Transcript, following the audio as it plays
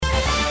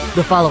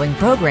The following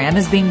program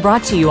is being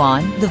brought to you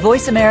on the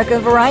Voice America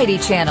Variety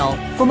Channel.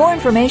 For more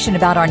information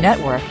about our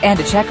network and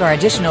to check our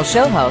additional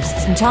show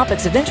hosts and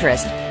topics of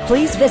interest,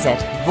 please visit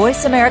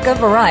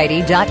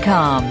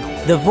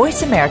voiceamericavariety.com. The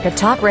Voice America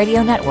Talk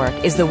Radio Network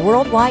is the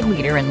worldwide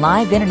leader in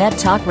live Internet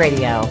talk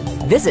radio.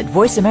 Visit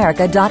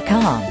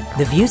voiceamerica.com.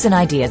 The views and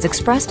ideas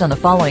expressed on the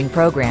following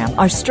program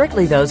are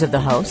strictly those of the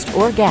host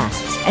or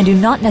guests and do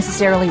not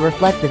necessarily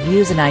reflect the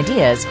views and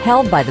ideas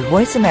held by the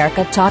Voice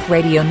America Talk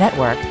Radio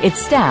Network,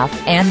 its staff,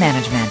 and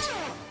management.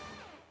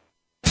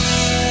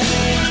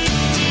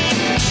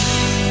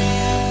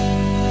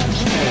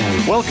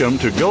 Welcome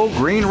to Go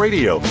Green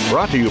Radio,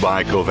 brought to you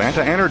by Covanta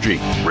Energy.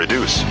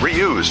 Reduce,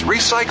 reuse,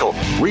 recycle,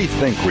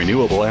 rethink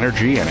renewable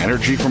energy and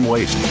energy from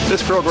waste.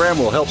 This program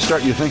will help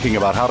start you thinking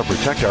about how to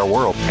protect our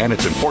world and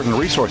its important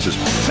resources.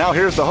 Now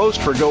here's the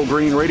host for Go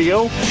Green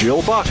Radio,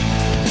 Jill Buck.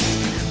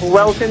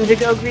 Welcome to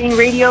Go Green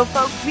Radio,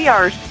 folks. We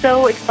are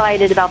so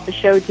excited about the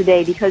show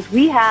today because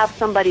we have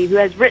somebody who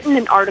has written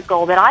an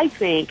article that I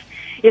think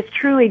is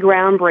truly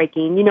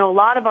groundbreaking. You know, a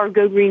lot of our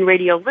Go Green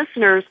Radio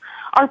listeners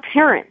are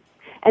parents.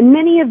 And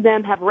many of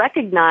them have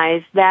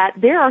recognized that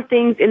there are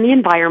things in the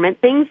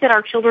environment, things that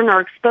our children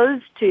are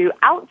exposed to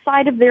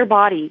outside of their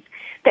bodies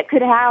that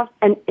could have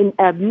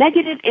a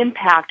negative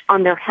impact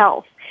on their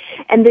health.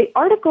 And the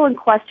article in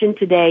question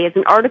today is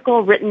an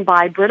article written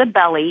by Britta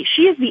Belli.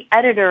 She is the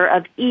editor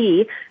of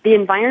E!, the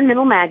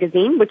environmental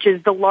magazine, which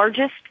is the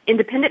largest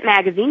independent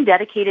magazine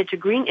dedicated to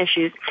green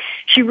issues.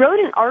 She wrote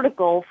an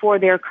article for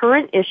their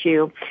current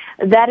issue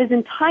that is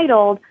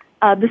entitled,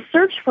 The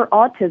Search for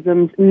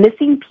Autism's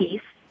Missing Piece.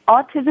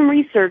 Autism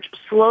research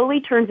slowly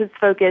turns its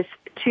focus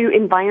to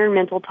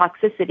environmental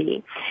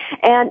toxicity.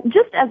 And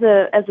just as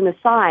an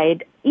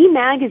aside, E!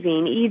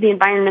 Magazine, E! the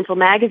environmental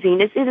magazine,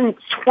 is in its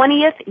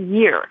 20th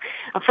year.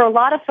 For a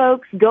lot of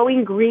folks,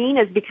 going green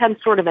has become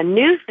sort of a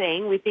new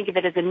thing. We think of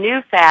it as a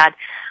new fad.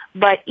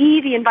 But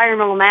E! the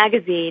environmental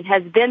magazine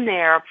has been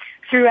there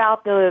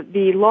throughout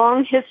the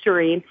long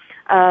history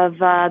of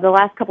the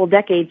last couple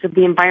decades of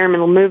the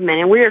environmental movement.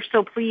 And we are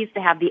so pleased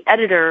to have the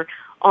editor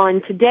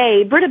on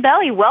today. Britta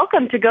Belli,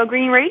 welcome to Go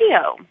Green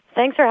Radio.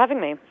 Thanks for having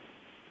me.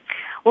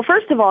 Well,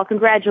 first of all,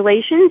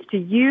 congratulations to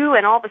you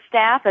and all the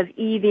staff of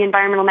E! the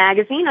Environmental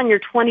Magazine on your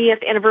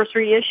 20th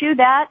anniversary issue.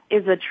 That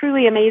is a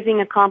truly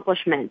amazing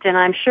accomplishment, and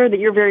I'm sure that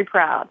you're very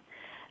proud.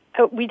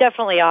 Oh, we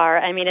definitely are.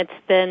 I mean, it's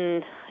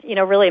been,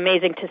 really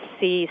amazing to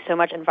see so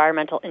much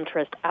environmental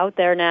interest out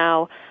there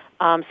now,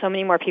 so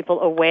many more people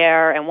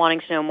aware and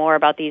wanting to know more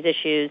about these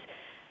issues.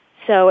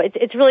 So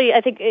it's really,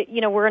 I think,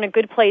 we're in a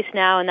good place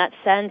now in that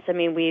sense. I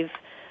mean, we've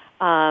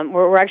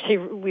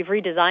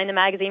redesigned the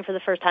magazine for the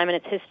first time in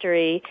its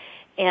history,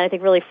 and I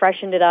think really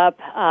freshened it up,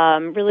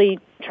 really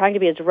trying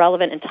to be as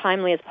relevant and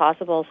timely as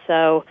possible.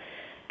 So,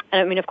 and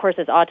I mean, of course,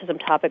 this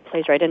autism topic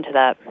plays right into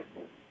that.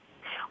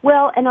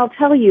 Well, and I'll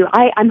tell you,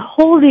 I'm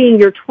holding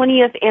your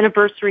 20th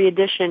anniversary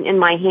edition in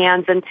my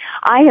hands, and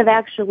I have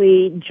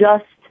actually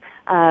just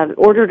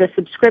ordered a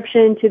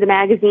subscription to the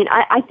magazine.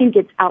 I think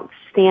it's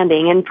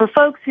outstanding. And for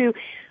folks who,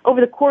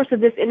 over the course of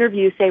this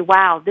interview, say,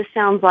 wow, this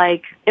sounds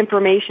like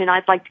information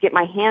I'd like to get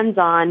my hands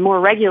on more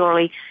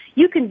regularly,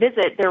 you can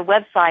visit their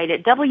website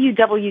at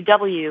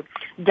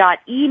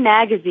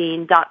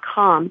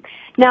www.emagazine.com.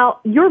 Now,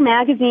 your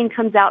magazine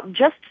comes out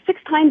just 6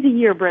 times a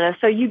year, Britta,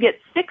 so you get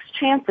 6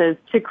 chances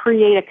to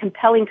create a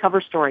compelling cover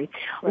story.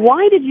 Right.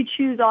 Why did you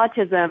choose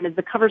autism as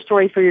the cover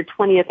story for your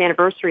 20th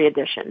anniversary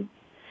edition?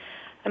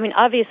 I mean,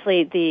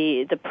 obviously,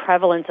 the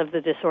prevalence of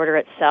the disorder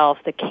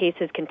itself, the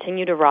cases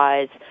continue to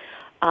rise,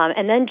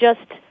 and then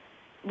just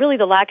really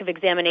the lack of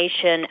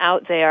examination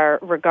out there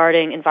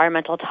regarding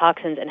environmental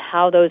toxins and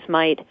how those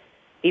might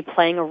be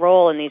playing a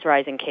role in these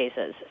rising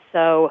cases.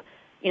 So,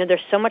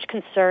 there's so much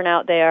concern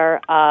out there,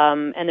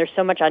 and there's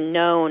so much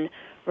unknown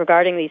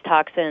regarding these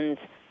toxins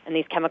and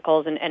these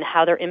chemicals and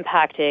how they're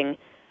impacting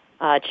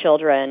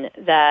children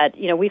that,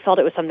 we felt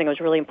it was something that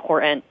was really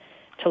important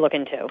to look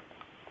into.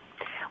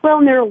 Well,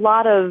 and there are a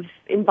lot of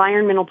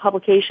environmental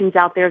publications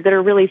out there that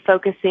are really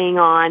focusing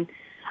on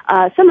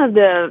some of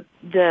the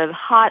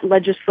hot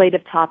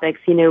legislative topics.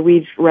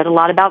 We've read a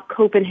lot about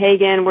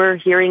Copenhagen. We're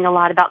hearing a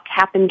lot about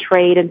cap and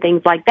trade and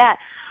things like that.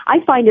 I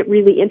find it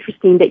really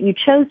interesting that you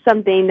chose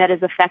something that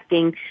is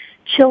affecting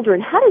children.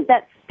 How does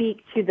that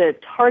speak to the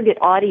target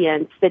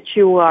audience that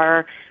you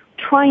are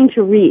trying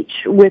to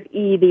reach with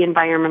E! the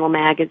Environmental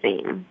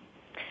Magazine?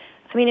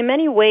 I mean, in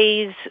many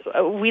ways,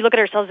 we look at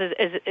ourselves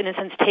as, in a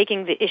sense,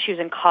 taking the issues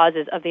and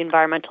causes of the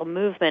environmental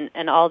movement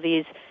and all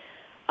these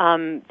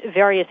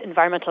various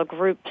environmental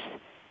groups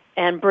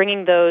and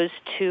bringing those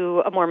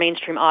to a more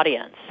mainstream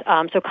audience.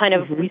 So kind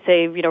of, we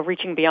say,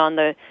 reaching beyond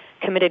the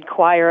committed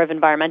choir of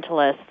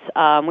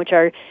environmentalists, which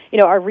are,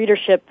 our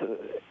readership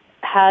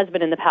has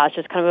been in the past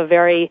just kind of a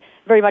very,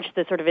 very much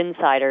the sort of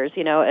insiders,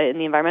 in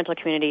the environmental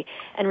community,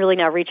 and really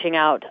now reaching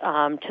out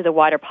to the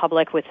wider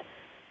public with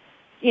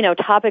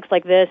topics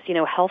like this,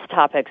 health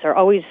topics are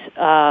always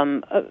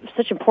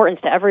such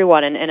importance to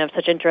everyone and of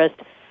such interest,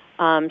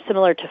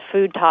 similar to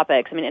food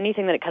topics. I mean,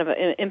 anything that kind of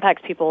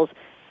impacts people's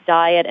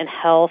diet and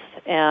health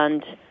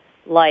and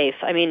life.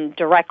 I mean,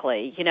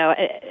 directly, it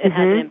has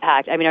an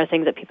impact. I mean, are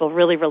things that people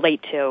really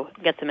relate to,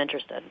 gets them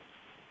interested.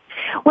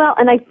 Well,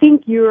 and I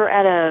think you're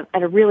at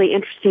a really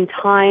interesting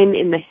time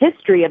in the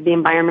history of the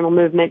environmental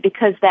movement,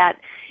 because that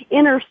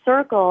inner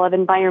circle of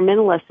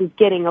environmentalists is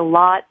getting a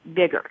lot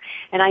bigger.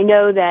 And I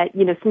know that,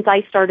 since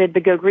I started the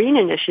Go Green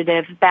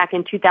initiative back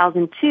in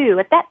 2002,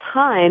 at that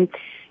time,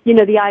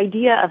 the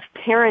idea of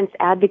parents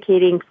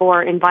advocating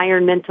for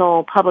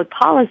environmental public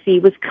policy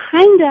was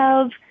kind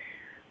of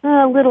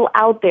a little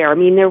out there. I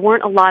mean, there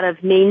weren't a lot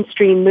of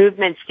mainstream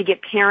movements to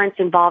get parents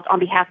involved on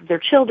behalf of their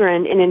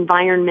children in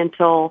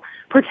environmental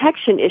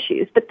protection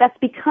issues, but that's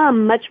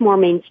become much more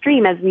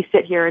mainstream as we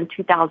sit here in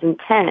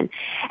 2010.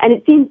 And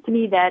it seems to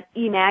me that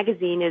E!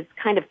 Magazine is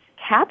kind of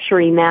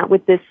capturing that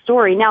with this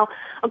story. Now,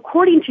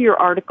 according to your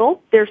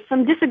article, there's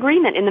some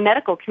disagreement in the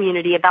medical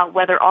community about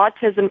whether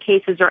autism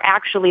cases are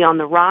actually on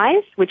the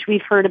rise, which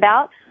we've heard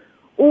about,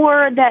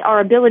 or that our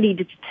ability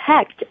to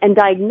detect and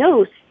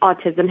diagnose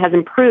autism has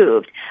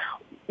improved.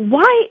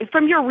 Why,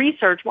 from your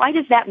research, why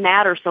does that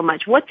matter so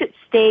much? What's at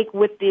stake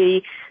with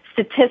the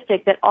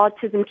statistic that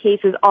autism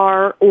cases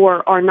are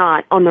or are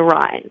not on the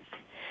rise?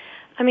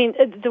 I mean,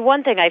 the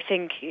one thing I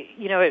think,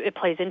 it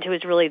plays into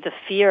is really the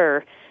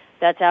fear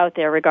that's out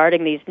there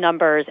regarding these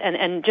numbers,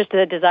 and just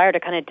the desire to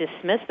kind of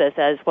dismiss this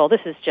as, well, this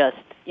is just,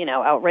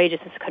 outrageous.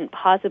 This couldn't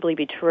possibly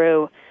be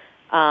true.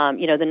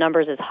 The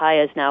numbers as high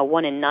as now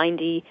 1 in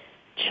 90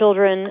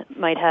 children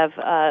might have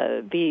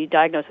be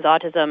diagnosed with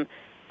autism,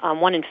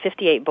 1 in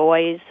 58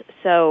 boys.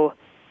 So,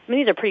 I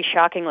mean, these are pretty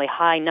shockingly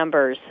high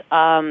numbers,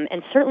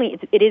 and certainly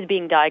it is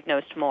being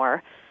diagnosed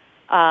more.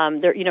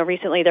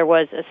 Recently there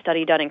was a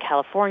study done in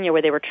California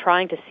where they were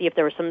trying to see if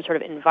there was some sort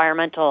of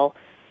environmental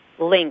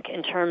link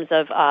in terms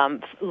of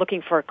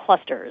looking for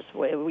clusters,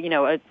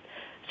 a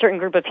certain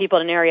group of people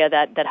in an area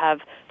that have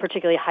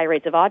particularly high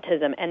rates of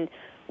autism. And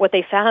what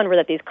they found were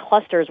that these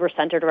clusters were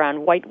centered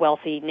around white,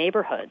 wealthy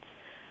neighborhoods.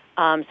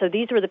 So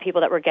these were the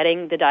people that were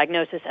getting the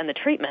diagnosis and the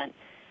treatment.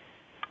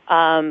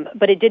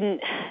 But it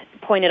didn't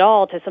point at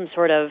all to some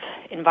sort of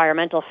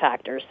environmental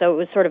factor. So it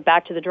was sort of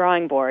back to the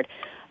drawing board.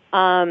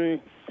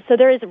 So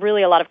there is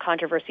really a lot of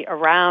controversy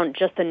around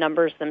just the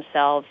numbers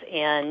themselves,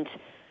 and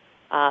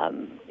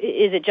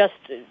is it just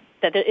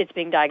that it's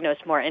being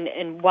diagnosed more?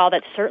 And while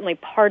that's certainly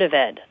part of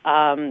it,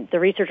 the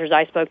researchers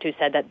I spoke to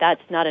said that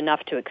that's not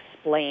enough to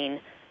explain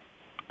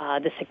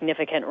the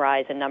significant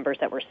rise in numbers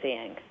that we're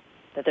seeing,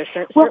 that there's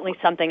certainly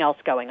something else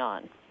going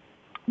on.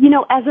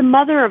 As a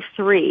mother of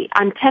 3,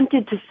 I'm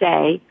tempted to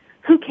say,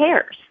 who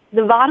cares?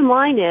 The bottom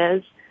line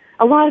is,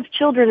 a lot of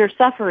children are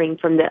suffering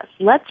from this.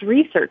 Let's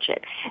research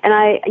it.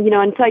 And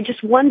so I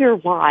just wonder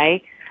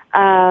why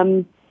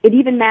it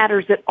even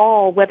matters at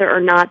all whether or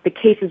not the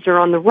cases are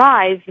on the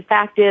rise. The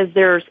fact is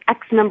there's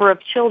X number of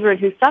children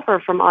who suffer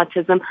from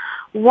autism.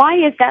 Why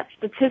is that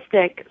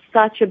statistic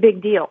such a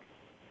big deal?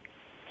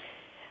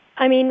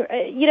 I mean,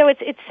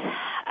 it's.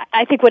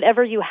 I think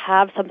whenever you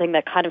have something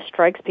that kind of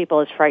strikes people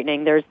as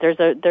frightening, there's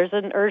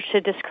an urge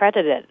to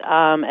discredit it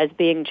as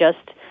being just,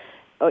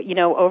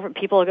 over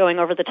people going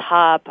over the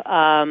top.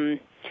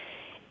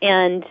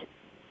 And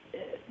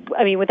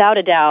I mean, without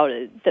a doubt,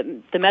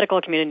 the medical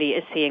community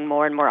is seeing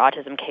more and more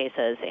autism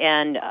cases.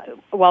 And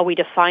while we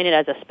define it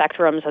as a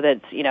spectrum, so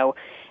that it's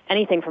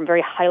anything from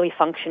very highly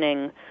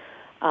functioning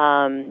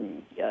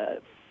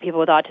people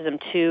with autism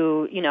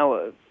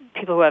to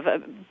people who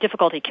have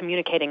difficulty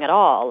communicating at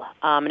all,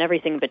 and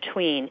everything in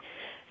between.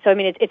 So, I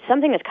mean, it's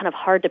something that's kind of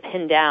hard to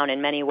pin down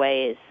in many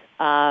ways.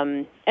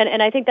 And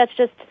I think that's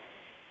just,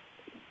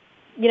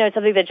 it's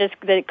something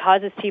that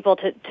causes people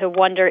to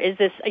wonder, is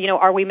this,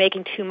 are we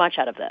making too much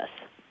out of this?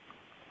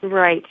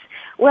 Right.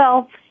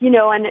 Well,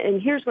 and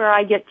here's where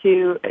I get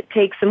to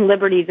take some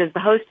liberties as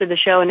the host of the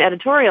show and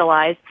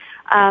editorialize.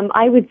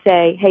 I would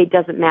say, hey, it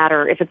doesn't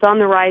matter. If it's on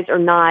the rise or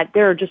not,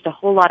 there are just a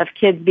whole lot of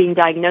kids being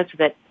diagnosed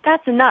with it.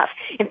 That's enough.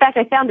 In fact,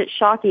 I found it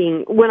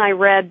shocking when I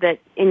read that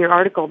in your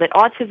article that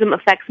autism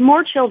affects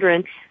more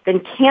children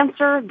than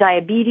cancer,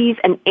 diabetes,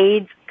 and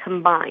AIDS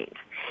combined.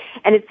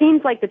 And it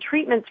seems like the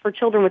treatments for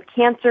children with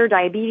cancer,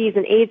 diabetes,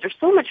 and AIDS are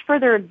so much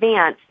further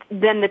advanced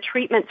than the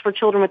treatments for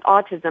children with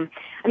autism.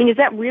 I mean, is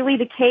that really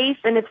the case?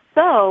 And if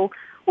so,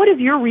 what has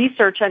your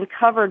research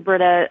uncovered,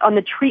 Britta, on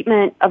the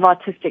treatment of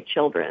autistic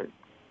children?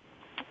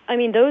 I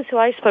mean, those who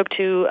I spoke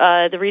to,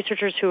 the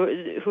researchers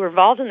who are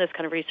involved in this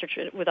kind of research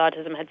with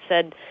autism had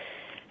said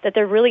that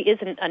there really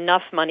isn't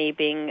enough money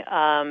being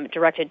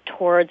directed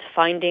towards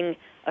finding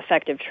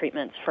effective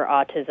treatments for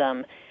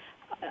autism.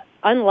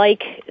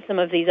 Unlike some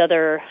of these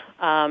other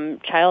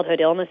childhood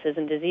illnesses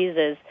and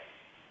diseases,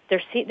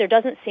 there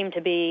doesn't seem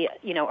to be,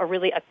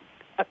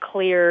 a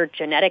clear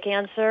genetic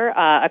answer,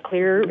 a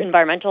clear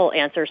environmental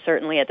answer,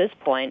 certainly at this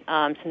point,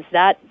 since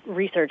that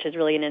research is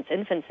really in its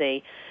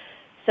infancy.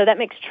 So that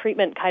makes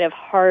treatment kind of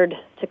hard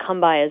to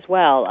come by as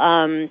well.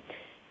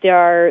 There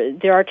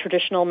are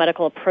traditional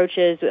medical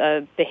approaches,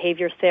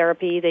 behavior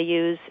therapy they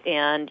use,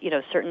 and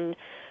certain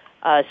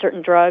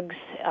drugs.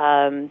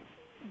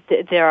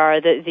 There are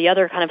the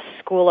other kind of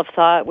school of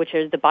thought, which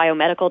is the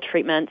biomedical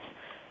treatments,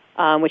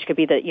 which could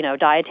be the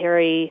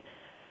dietary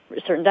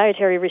certain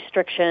dietary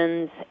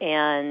restrictions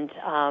and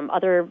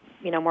other,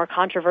 more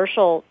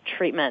controversial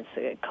treatments,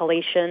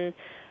 chelation,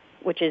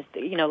 which is,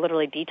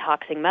 literally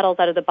detoxing metals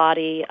out of the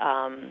body,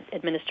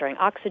 administering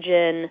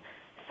oxygen,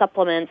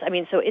 supplements. I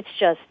mean, so it's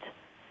just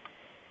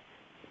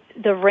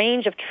the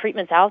range of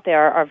treatments out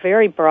there are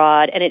very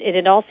broad, and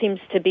it all seems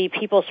to be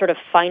people sort of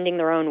finding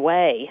their own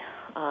way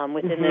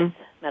within this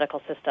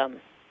medical system.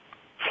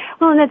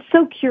 Well, and that's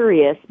so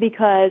curious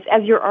because,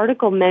 as your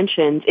article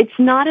mentions, it's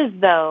not as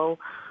though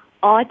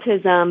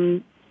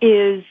autism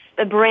is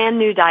a brand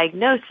new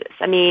diagnosis.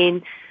 I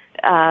mean,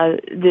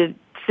 the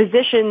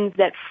physicians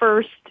that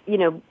first,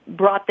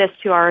 brought this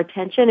to our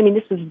attention, I mean,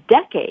 this was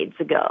decades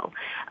ago.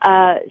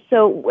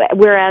 So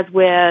whereas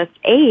with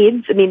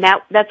AIDS, I mean,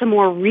 that's a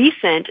more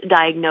recent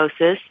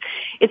diagnosis.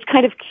 It's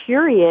kind of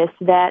curious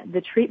that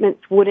the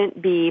treatments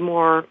wouldn't be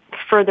more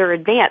further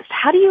advanced.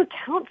 How do you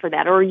account for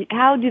that? Or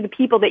how do the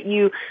people that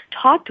you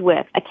talked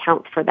with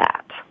account for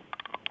that?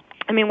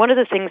 I mean, one of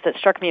the things that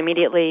struck me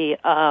immediately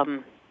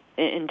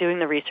in doing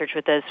the research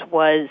with this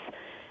was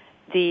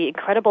the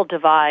incredible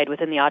divide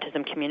within the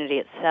autism community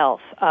itself.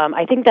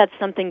 I think that's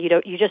something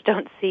you just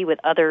don't see with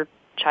other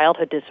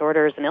childhood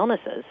disorders and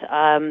illnesses.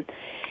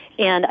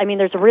 And I mean,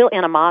 there's a real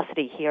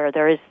animosity here.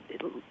 There is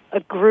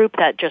a group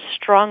that just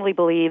strongly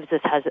believes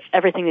this has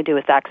everything to do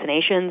with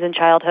vaccinations in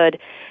childhood,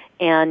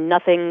 and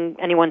nothing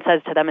anyone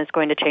says to them is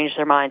going to change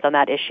their minds on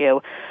that issue.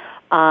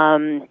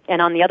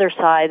 And on the other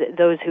side,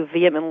 those who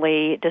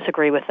vehemently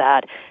disagree with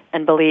that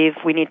and believe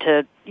we need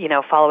to,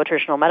 follow a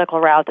traditional medical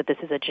route, that this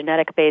is a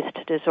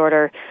genetic-based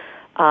disorder,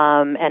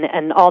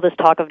 and all this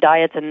talk of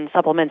diets and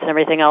supplements and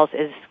everything else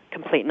is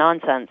complete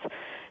nonsense.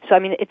 So, I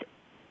mean,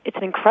 it's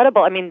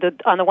incredible. I mean,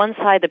 on the one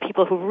side, the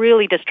people who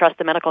really distrust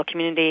the medical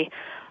community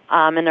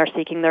and are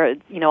seeking their,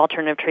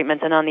 alternative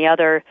treatments, and on the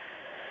other,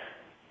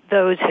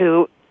 those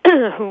who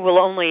will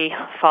only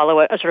follow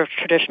a sort of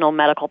traditional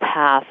medical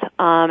path.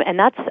 And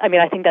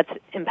I think that's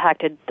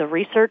impacted the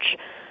research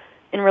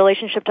in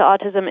relationship to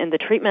autism and the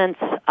treatments,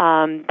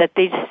 that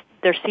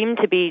there seem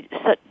to be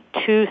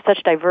two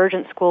such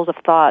divergent schools of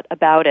thought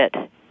about it,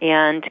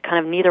 and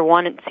kind of neither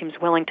one, it seems,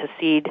 willing to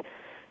cede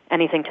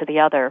anything to the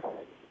other.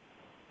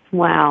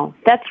 Wow.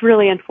 That's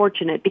really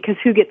unfortunate, because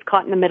who gets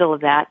caught in the middle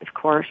of that, of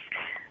course?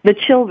 The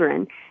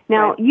children.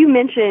 Now, you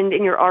mentioned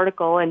in your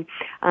article, and,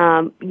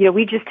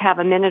 we just have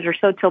a minute or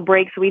so till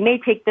break, so we may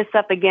take this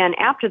up again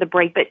after the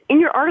break, but in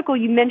your article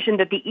you mentioned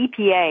that the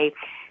EPA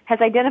has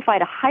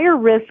identified a higher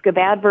risk of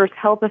adverse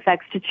health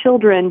effects to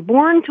children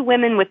born to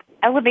women with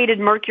elevated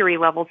mercury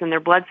levels in their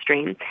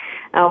bloodstream.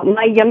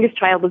 My youngest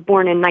child was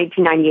born in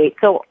 1998,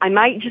 so I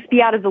might just be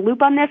out of the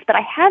loop on this, but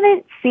I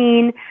haven't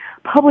seen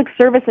public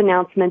service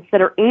announcements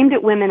that are aimed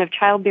at women of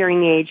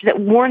childbearing age that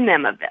warn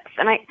them of this.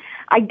 And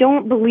I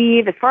don't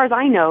believe, as far as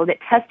I know, that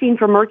testing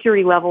for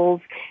mercury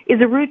levels is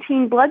a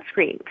routine blood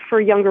screen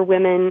for younger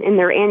women in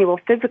their annual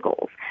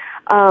physicals.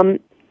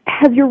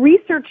 Has your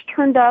research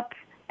turned up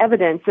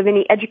evidence of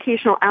any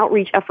educational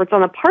outreach efforts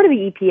on the part of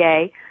the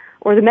EPA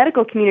or the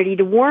medical community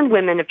to warn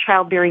women of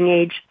childbearing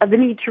age of the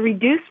need to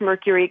reduce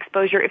mercury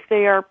exposure if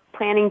they are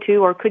planning to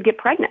or could get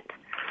pregnant?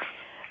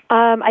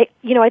 I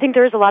think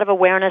there is a lot of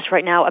awareness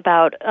right now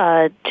about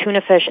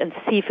tuna fish and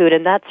seafood,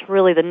 and that's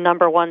really the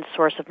number one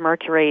source of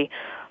mercury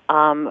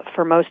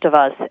for most of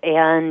us.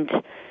 And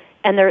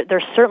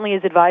there certainly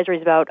is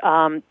advisories about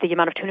the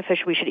amount of tuna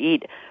fish we should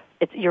eat.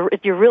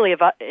 You're really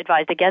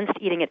advised against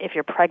eating it if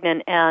you're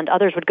pregnant, and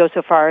others would go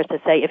so far as to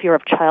say if you're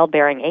of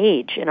childbearing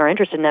age and are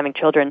interested in having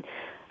children,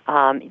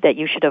 that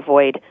you should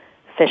avoid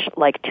fish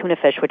like tuna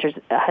fish, which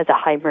has a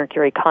high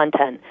mercury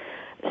content.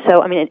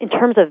 So, I mean, in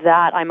terms of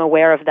that, I'm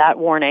aware of that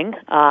warning.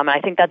 I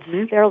think that's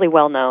fairly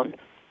well known.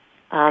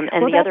 And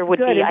the other would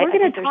be... And we're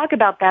going to talk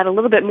about that a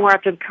little bit more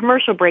after the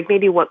commercial break,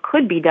 maybe what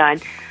could be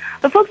done.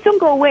 But folks, don't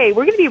go away.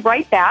 We're going to be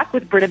right back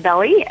with Britta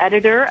Belli,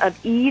 editor of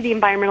E! The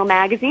Environmental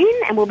Magazine,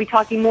 and we'll be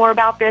talking more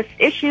about this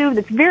issue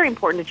that's very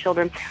important to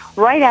children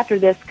right after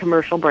this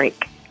commercial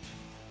break.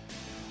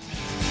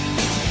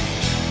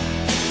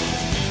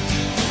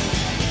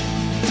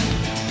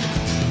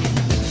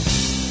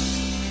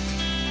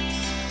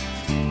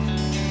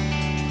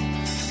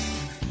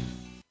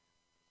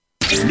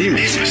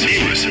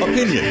 News,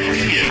 opinion,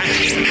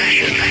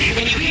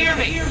 Can you hear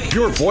me?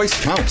 your voice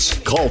counts.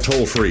 Call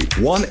toll-free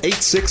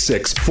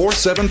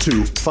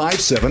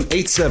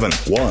 1-866-472-5787.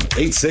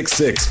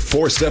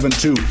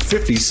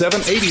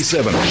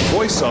 1-866-472-5787.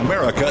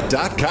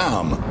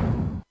 VoiceAmerica.com.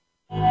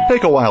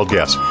 Take a wild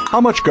guess. How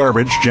much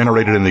garbage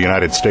generated in the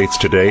United States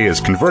today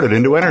is converted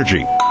into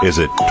energy? Is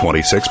it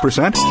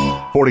 26%,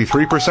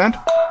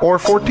 43%, or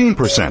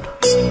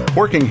 14%?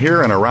 Working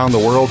here and around the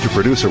world to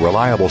produce a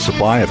reliable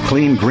supply of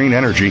clean, green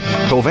energy,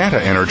 Covanta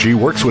Energy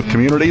works with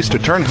communities to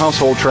turn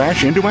household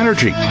trash into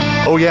energy.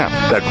 Oh yeah,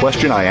 that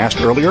question I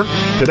asked earlier?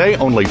 Today,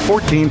 only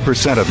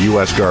 14% of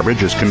U.S.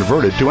 garbage is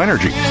converted to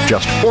energy.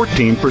 Just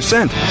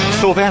 14%.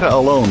 Covanta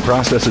alone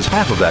processes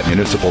half of that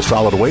municipal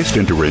solid waste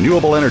into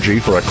renewable energy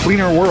for a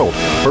cleaner world.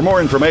 For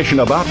more information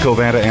about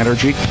Covanta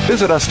Energy,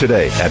 visit us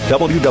today at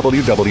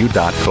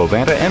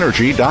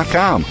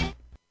www.covantaenergy.com.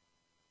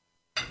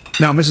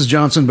 Now, Mrs.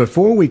 Johnson,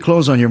 before we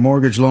close on your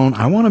mortgage loan,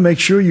 I want to make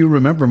sure you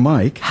remember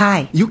Mike.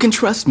 Hi. You can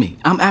trust me.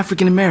 I'm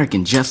African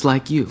American, just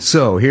like you.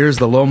 So, here's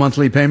the low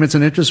monthly payments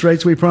and interest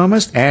rates we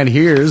promised, and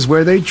here's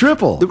where they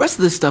triple. The rest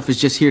of this stuff is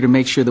just here to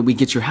make sure that we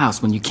get your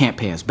house when you can't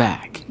pay us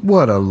back.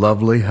 What a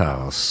lovely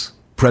house.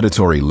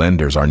 Predatory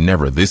lenders are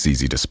never this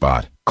easy to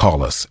spot.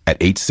 Call us at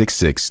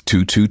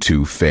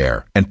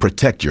 866-222-FAIR and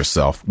protect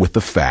yourself with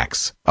the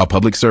facts. A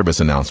public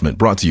service announcement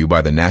brought to you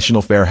by the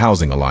National Fair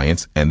Housing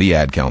Alliance and the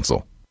Ad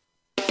Council.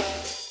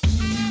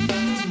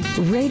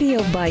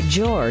 Radio by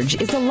George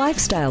is a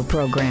lifestyle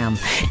program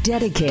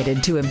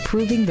dedicated to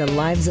improving the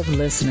lives of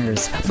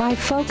listeners by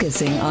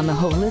focusing on the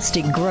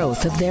holistic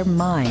growth of their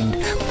mind,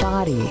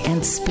 body,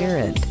 and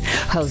spirit.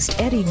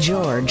 Host Eddie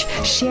George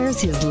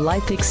shares his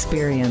life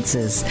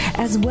experiences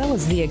as well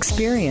as the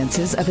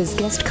experiences of his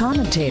guest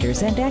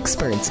commentators and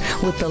experts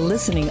with the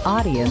listening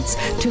audience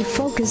to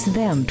focus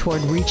them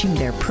toward reaching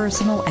their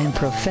personal and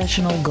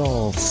professional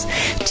goals.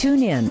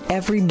 Tune in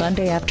every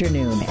Monday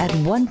afternoon at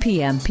 1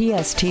 p.m.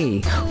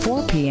 PST,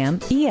 4 p.m.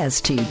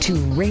 EST to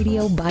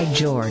Radio by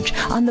George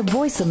on the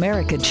Voice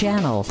America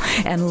channel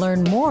and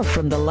learn more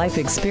from the life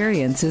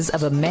experiences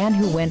of a man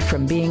who went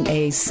from being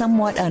a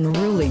somewhat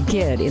unruly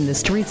kid in the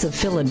streets of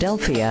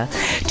Philadelphia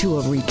to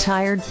a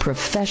retired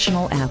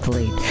professional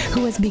athlete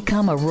who has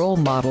become a role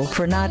model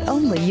for not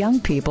only young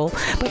people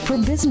but for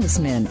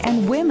businessmen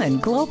and women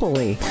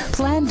globally.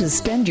 Plan to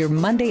spend your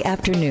Monday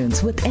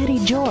afternoons with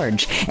Eddie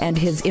George and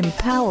his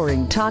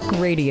empowering talk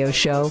radio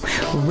show,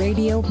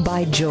 Radio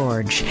by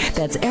George.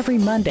 That's every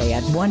Monday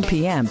at 1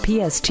 p.m.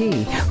 PST,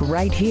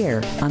 right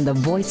here on the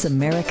Voice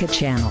America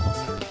channel.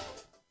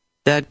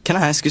 Dad, can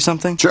I ask you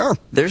something? Sure.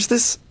 There's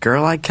this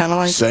girl I kind of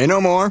like. Say no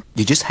more.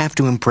 You just have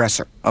to impress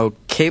her.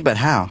 Okay, but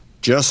how?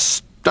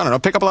 Just, I don't know,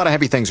 pick up a lot of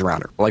heavy things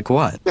around her. Like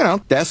what? You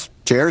know, desks,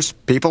 chairs,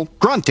 people.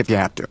 Grunt if you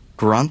have to.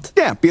 Grunt?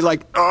 Yeah, be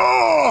like,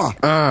 oh!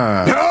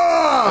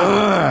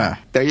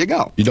 There you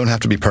go. You don't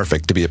have to be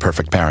perfect to be a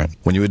perfect parent.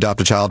 When you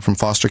adopt a child from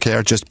foster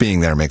care, just being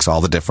there makes all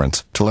the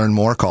difference. To learn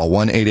more, call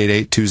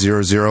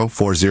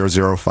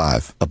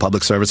 1-888-200-4005. A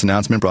public service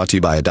announcement brought to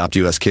you by Adopt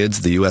U.S.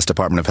 Kids, the U.S.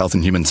 Department of Health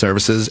and Human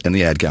Services, and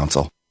the Ad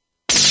Council.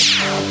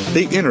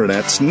 The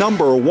Internet's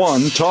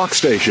 #1 talk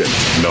station.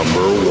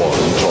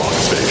 #1 talk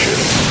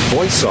station.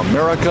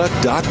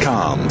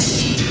 VoiceAmerica.com.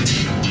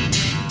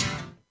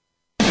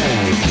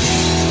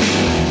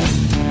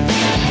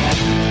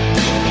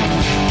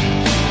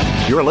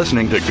 You're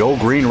listening to Go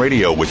Green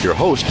Radio with your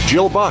host,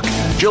 Jill Buck.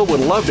 Jill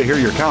would love to hear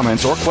your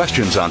comments or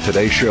questions on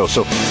today's show,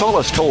 so call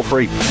us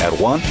toll-free at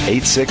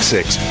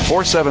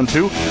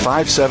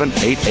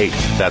 1-866-472-5788.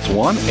 That's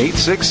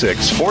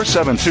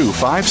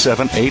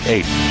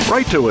 1-866-472-5788.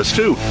 Write to us,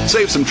 too.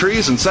 Save some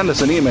trees and send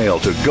us an email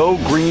to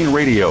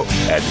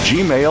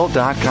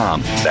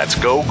gogreenradio@gmail.com. That's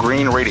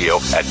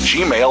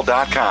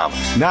gogreenradio@gmail.com.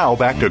 Now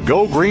back to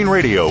Go Green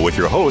Radio with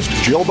your host,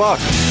 Jill Buck.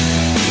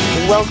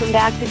 Welcome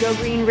back to Go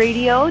Green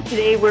Radio.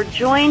 Today we're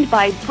joined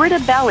by Britta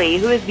Belli,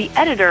 who is the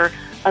editor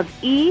of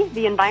E!,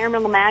 the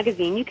environmental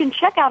magazine. You can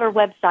check out our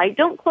website.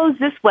 Don't close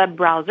this web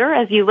browser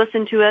as you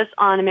listen to us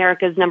on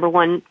America's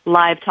 #1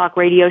 live talk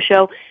radio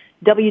show,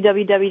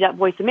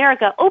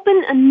 www.voiceamerica.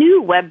 Open a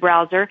new web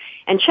browser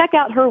and check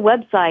out her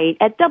website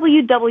at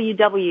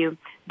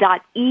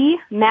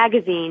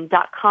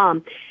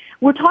www.emagazine.com.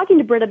 We're talking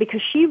to Britta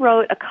because she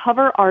wrote a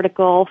cover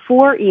article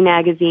for E!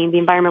 Magazine, the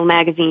environmental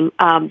magazine,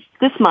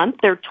 this month,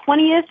 their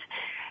 20th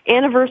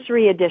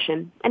anniversary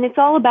edition. And it's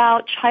all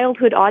about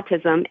childhood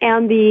autism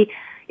and the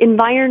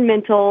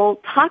environmental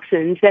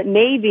toxins that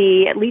may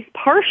be at least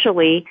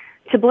partially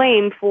to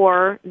blame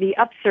for the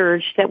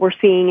upsurge that we're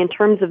seeing in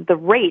terms of the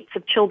rates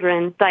of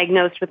children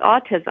diagnosed with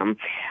autism.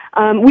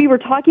 We were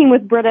talking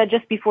with Britta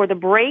just before the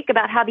break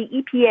about how the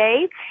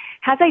EPA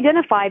has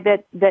identified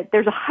that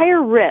there's a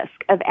higher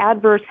risk of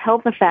adverse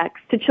health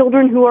effects to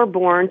children who are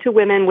born to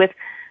women with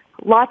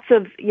lots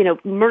of,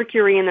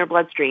 mercury in their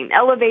bloodstream,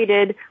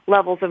 elevated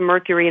levels of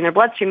mercury in their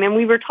bloodstream. And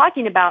we were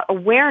talking about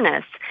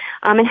awareness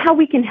and how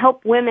we can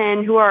help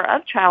women who are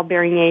of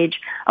childbearing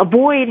age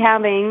avoid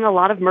having a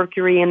lot of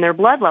mercury in their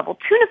blood level.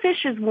 Tuna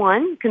fish is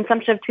one.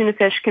 Consumption of tuna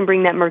fish can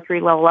bring that mercury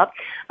level up.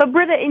 But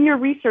Britta, in your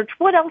research,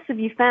 what else have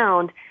you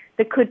found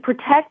that could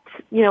protect,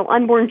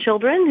 unborn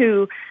children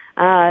who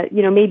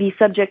may be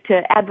subject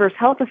to adverse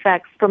health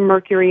effects from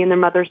mercury in their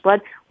mother's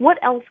blood? What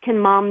else can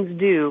moms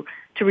do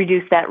to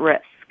reduce that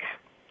risk?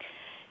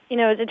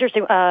 It's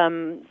interesting.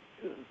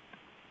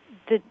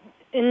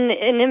 In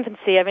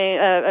infancy,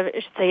 I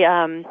should say,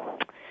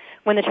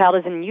 when the child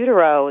is in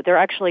utero, they're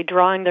actually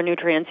drawing their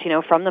nutrients,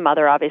 from the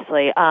mother,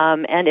 obviously.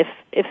 And if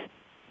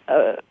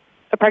a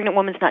pregnant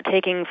woman's not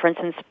taking, for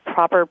instance,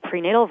 proper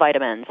prenatal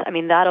vitamins,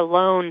 that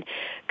alone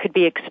could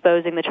be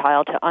exposing the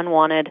child to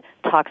unwanted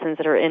toxins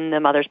that are in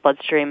the mother's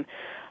bloodstream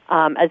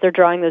as they're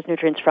drawing those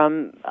nutrients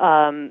from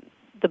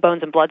the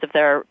bones and bloods of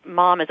their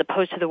mom, as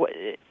opposed to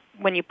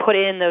when you put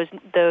in those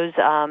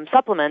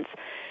supplements,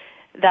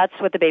 that's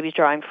what the baby's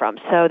drawing from.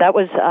 So that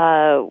was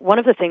one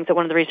of the things that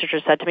one of the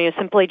researchers said to me, is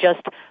simply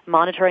just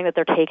monitoring that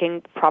they're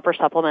taking proper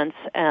supplements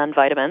and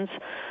vitamins.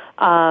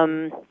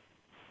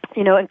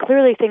 And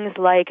clearly things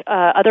like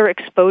other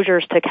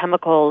exposures to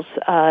chemicals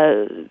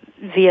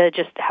via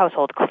just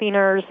household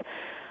cleaners,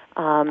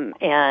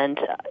 and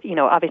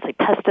obviously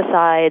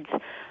pesticides,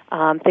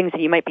 things that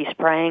you might be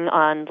spraying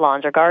on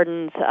lawns or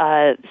gardens.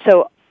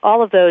 So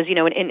all of those,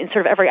 in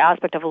sort of every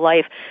aspect of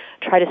life,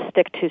 try to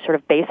stick to sort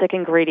of basic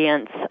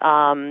ingredients,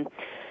 and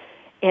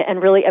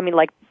really,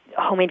 like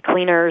homemade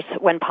cleaners,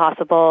 when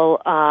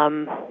possible,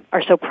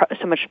 are so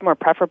much more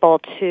preferable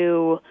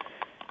to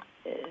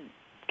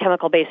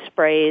chemical-based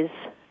sprays,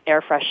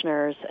 air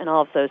fresheners, and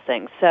all of those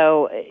things.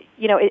 So,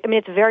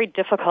 it's very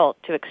difficult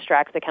to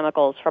extract the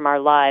chemicals from our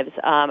lives.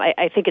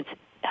 I think it's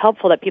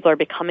helpful that people are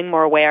becoming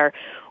more aware.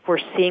 We're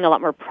seeing a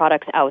lot more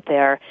products out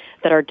there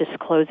that are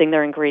disclosing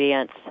their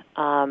ingredients.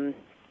 So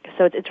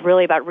it's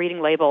really about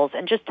reading labels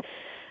and just,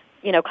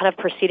 kind of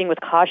proceeding with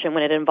caution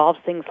when it involves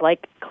things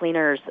like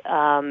cleaners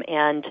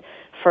and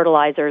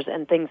fertilizers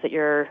and things that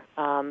you're,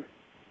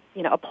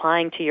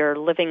 applying to your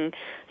living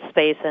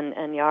space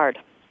and yard.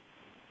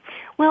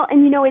 Well,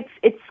 and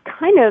it's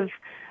kind of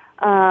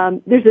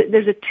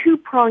there's a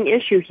two-prong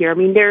issue here. I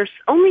mean, there's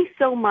only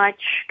so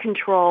much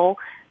control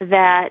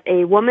that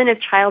a woman of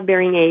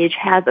childbearing age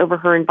has over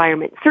her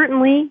environment.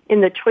 Certainly,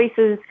 in the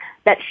choices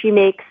that she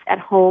makes at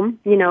home,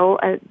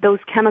 those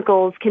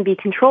chemicals can be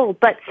controlled.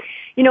 But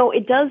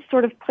it does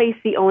sort of place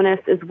the onus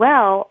as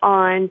well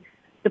on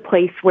the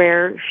place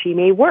where she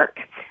may work.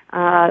 There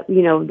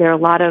are a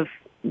lot of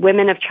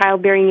women of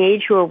childbearing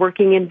age who are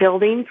working in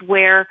buildings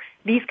where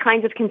these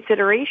kinds of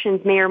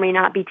considerations may or may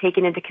not be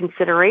taken into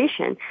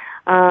consideration.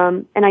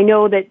 And I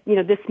know that,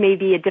 this may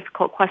be a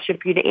difficult question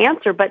for you to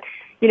answer, but,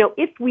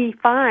 if we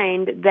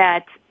find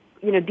that,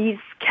 these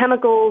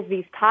chemicals,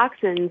 these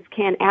toxins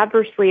can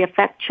adversely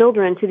affect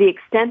children to the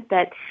extent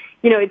that,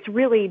 it's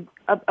really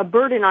a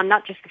burden on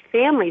not just the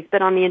families,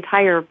 but on the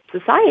entire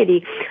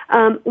society,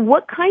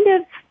 what kind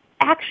of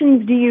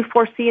actions do you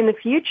foresee in the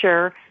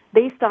future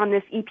based on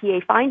this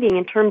EPA finding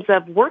in terms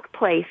of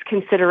workplace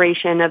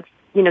consideration of,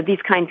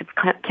 these kinds of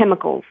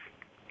chemicals?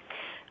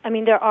 I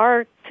mean, there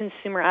are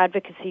consumer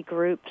advocacy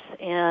groups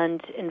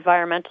and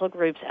environmental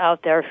groups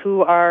out there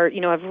who are,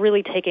 have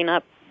really taken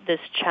up this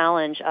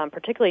challenge,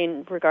 particularly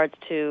in regards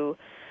to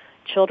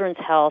children's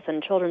health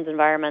and children's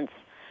environments.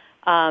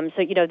 So,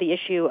 the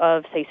issue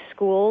of, say,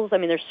 schools, I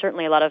mean, there's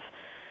certainly a lot of,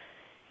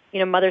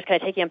 mothers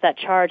kind of taking up that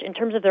charge. In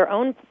terms of their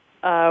own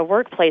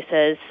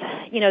workplaces,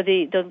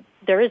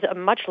 there is a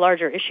much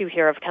larger issue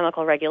here of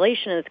chemical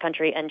regulation in this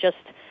country and just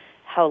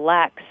how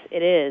lax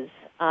it is,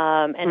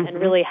 and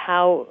really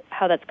how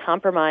that's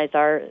compromised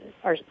our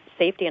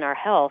safety and our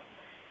health.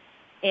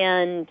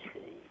 And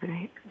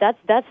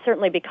that's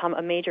certainly become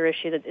a major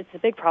issue. That it's a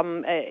big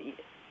problem.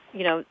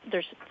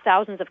 There's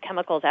thousands of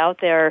chemicals out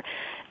there,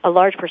 a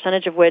large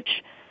percentage of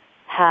which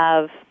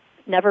have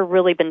never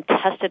really been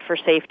tested for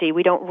safety.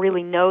 We don't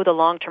really know the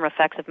long-term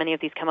effects of many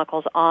of these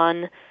chemicals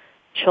on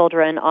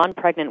children, on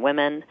pregnant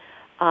women,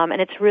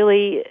 and it's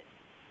really,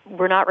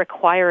 we're not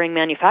requiring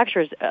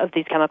manufacturers of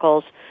these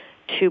chemicals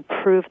to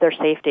prove their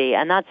safety,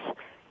 and that's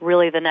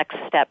really the next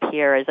step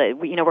here. Is that,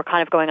 we're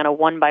kind of going on a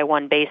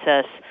one-by-one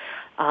basis.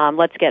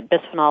 Let's get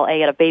bisphenol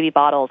A out of baby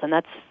bottles, and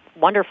that's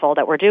wonderful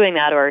that we're doing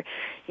that. Or,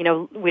 we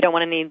don't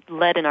want any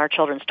lead in our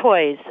children's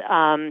toys.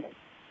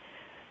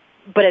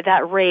 But at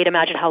that rate,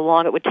 imagine how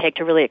long it would take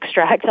to really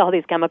extract all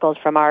these chemicals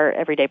from our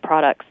everyday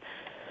products.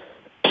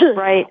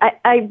 Right.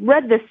 I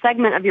read this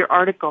segment of your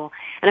article,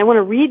 and I want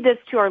to read this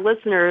to our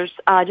listeners,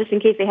 just in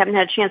case they haven't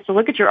had a chance to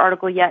look at your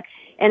article yet,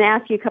 and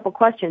ask you a couple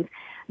questions.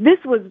 This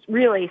was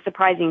really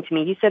surprising to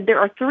me. You said there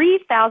are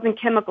 3,000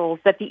 chemicals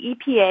that the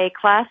EPA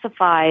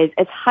classifies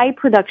as high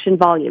production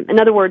volume. In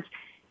other words,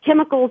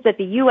 chemicals that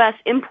the U.S.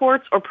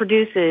 imports or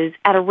produces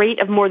at a rate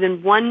of more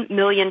than 1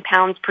 million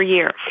pounds per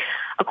year.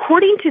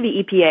 According to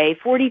the EPA,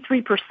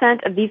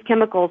 43% of these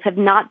chemicals have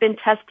not been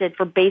tested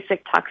for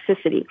basic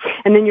toxicity.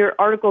 And then your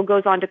article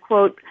goes on to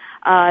quote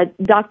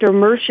Dr.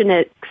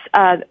 Mershenick,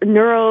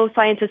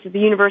 neuroscientist at the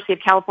University of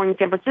California,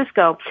 San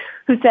Francisco,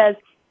 who says,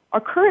 our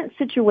current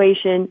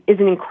situation is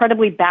an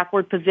incredibly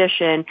backward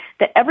position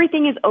that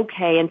everything is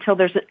okay until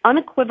there's an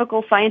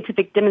unequivocal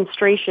scientific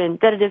demonstration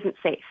that it isn't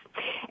safe.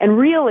 And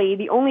really,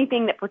 the only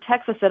thing that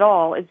protects us at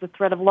all is the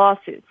threat of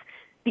lawsuits.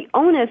 The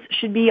onus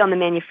should be on the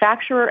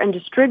manufacturer and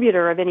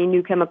distributor of any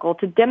new chemical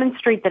to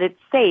demonstrate that it's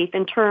safe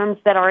in terms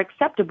that are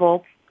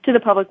acceptable to the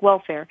public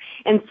welfare.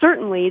 And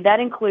certainly that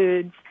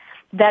includes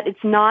that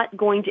it's not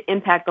going to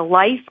impact the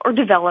life or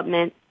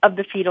development of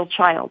the fetal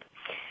child.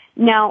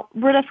 Now,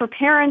 Britta, for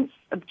parents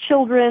of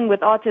children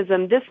with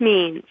autism, this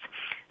means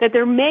that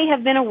there may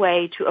have been a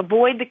way to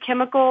avoid the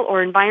chemical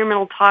or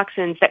environmental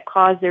toxins that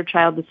cause their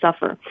child to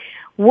suffer.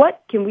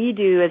 What can we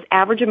do as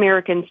average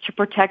Americans to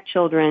protect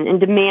children and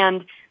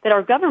demand that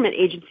our government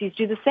agencies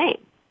do the same?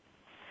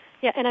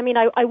 Yeah, and I mean,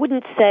 I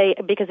wouldn't say,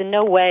 because in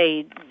no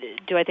way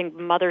do I think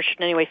mothers should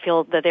in any way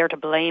feel that they're to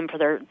blame for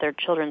their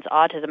children's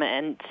autism,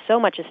 and so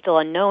much is still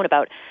unknown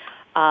about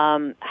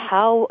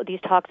how these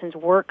toxins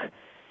work,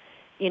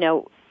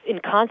 in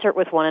concert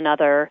with one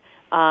another,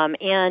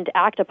 and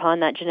act upon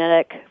that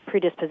genetic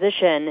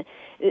predisposition,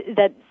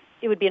 that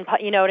it would be,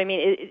 you know what I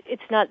mean?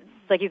 It's not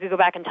like you could go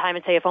back in time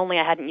and say, if only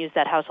I hadn't used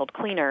that household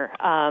cleaner,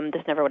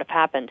 this never would have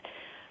happened.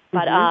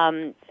 But,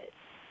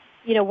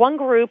 you know, one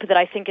group that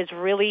I think is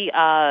really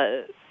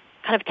kind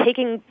of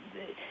taking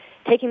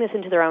this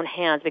into their own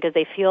hands because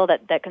they feel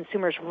that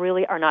consumers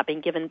really are not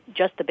being given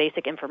just the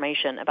basic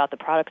information about the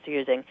products they're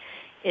using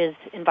is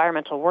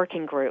Environmental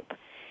Working Group.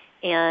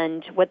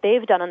 And what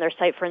they've done on their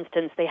site, for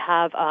instance, they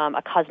have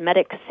a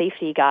cosmetic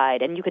safety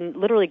guide, and you can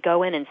literally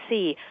go in and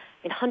see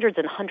hundreds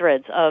and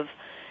hundreds of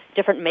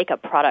different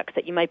makeup products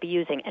that you might be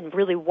using and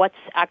really what's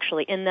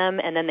actually in them,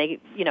 and then they,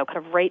 you know, kind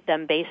of rate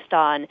them based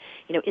on,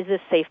 you know, is this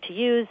safe to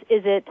use?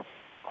 Is it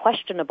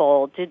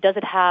questionable? Does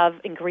it have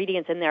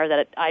ingredients in there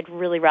that I'd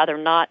really rather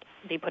not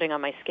be putting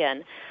on my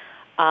skin?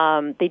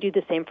 They do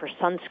the same for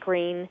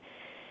sunscreen.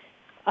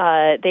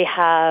 They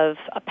have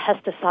a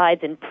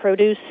pesticides in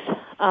produce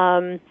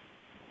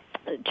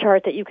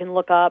chart that you can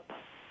look up,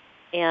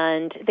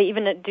 and they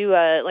even do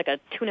a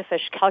tuna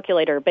fish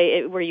calculator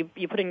where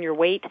you put in your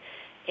weight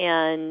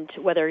and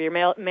whether you're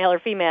male or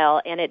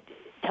female, and it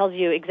tells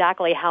you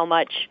exactly how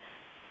much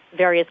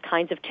various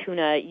kinds of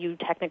tuna you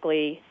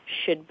technically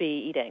should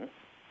be eating.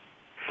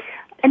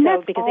 And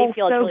that's because they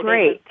feel so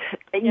great.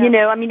 You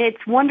know, I mean,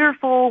 it's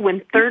wonderful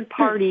when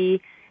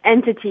third-party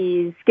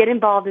entities get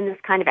involved in this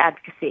kind of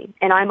advocacy,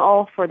 and I'm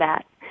all for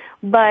that.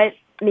 But,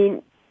 I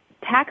mean,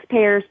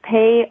 taxpayers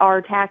pay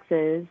our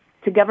taxes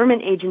to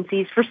government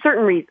agencies for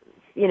certain reasons.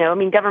 You know, I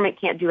mean,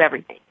 government can't do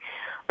everything.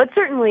 But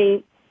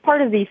certainly,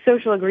 part of the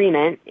social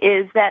agreement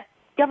is that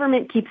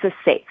government keeps us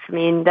safe. I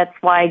mean, that's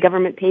why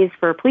government pays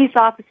for police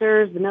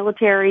officers, the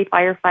military,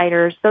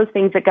 firefighters, those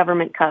things that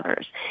government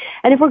covers.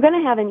 And if we're going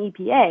to have an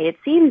EPA, it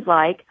seems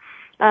like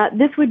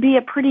this would be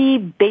a pretty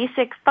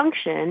basic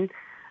function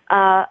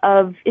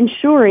of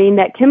ensuring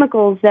that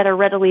chemicals that are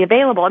readily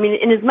available. I mean,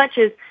 in as much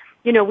as,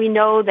 you know, we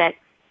know that,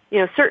 you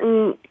know,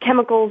 certain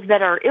chemicals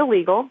that are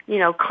illegal, you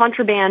know,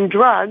 contraband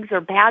drugs are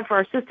bad for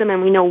our system,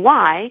 and we know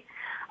why.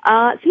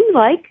 It seems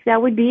like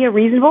that would be a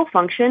reasonable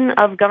function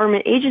of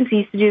government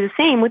agencies to do the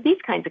same with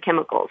these kinds of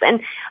chemicals. And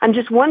I'm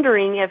just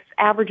wondering if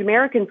average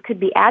Americans could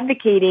be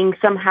advocating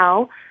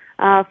somehow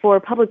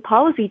for public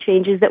policy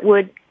changes that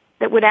would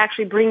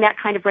actually bring that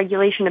kind of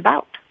regulation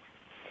about.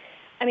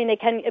 I mean,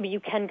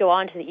 you can go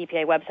onto the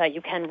EPA website.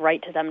 You can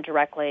write to them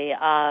directly.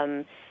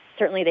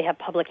 Certainly, they have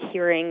public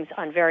hearings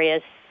on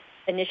various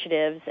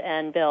initiatives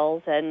and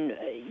bills, and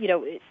you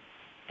know,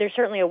 there's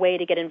certainly a way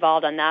to get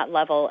involved on that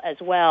level as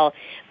well.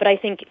 But I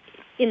think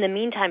in the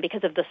meantime,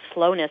 because of the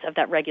slowness of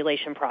that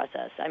regulation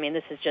process, I mean,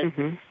 this is just,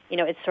 you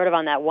know, it's sort of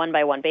on that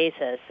one-by-one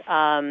basis.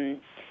 I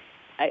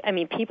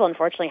mean, people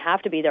unfortunately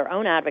have to be their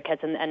own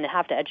advocates and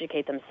have to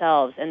educate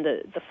themselves. And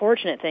the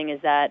fortunate thing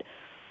is that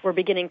we're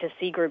beginning to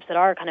see groups that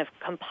are kind of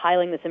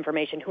compiling this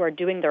information, who are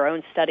doing their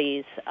own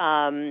studies.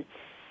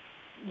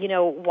 You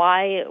know,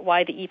 why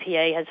the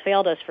EPA has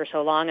failed us for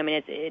so long. I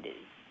mean,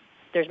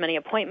 there's many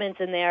appointments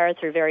in there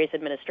through various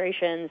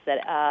administrations that,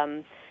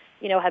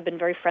 you know, have been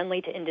very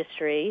friendly to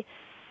industry.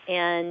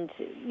 And,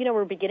 you know,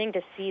 we're beginning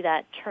to see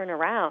that turn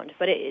around.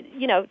 But,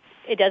 you know,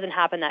 it doesn't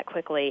happen that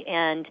quickly.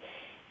 And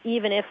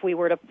even if we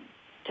were to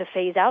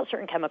phase out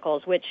certain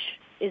chemicals, which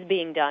is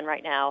being done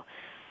right now,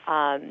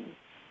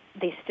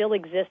 they still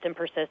exist and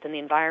persist in the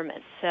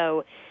environment.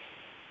 So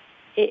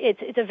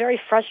it's a very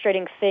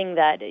frustrating thing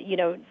that, you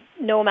know,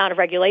 no amount of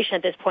regulation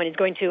at this point is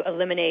going to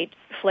eliminate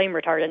flame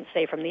retardants,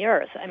 say, from the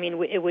earth. I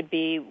mean, it would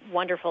be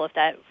wonderful if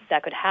that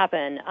could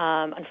happen.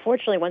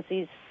 Unfortunately, once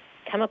these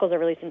chemicals are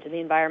released into the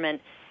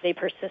environment, they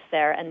persist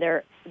there, and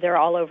they're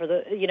all over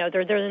the, you know,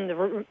 they're in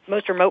the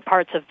most remote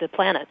parts of the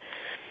planet.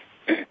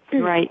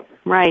 Right.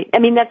 I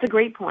mean, that's a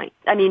great point.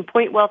 I mean,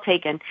 point well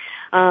taken.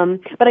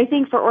 But I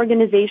think for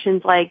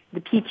organizations like the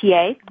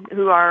PTA,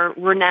 who are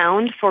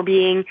renowned for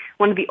being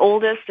one of the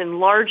oldest and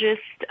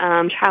largest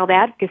child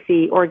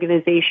advocacy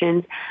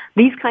organizations,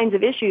 these kinds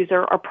of issues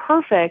are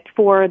perfect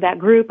for that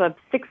group of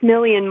 6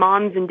 million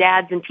moms and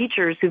dads and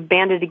teachers who've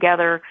banded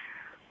together,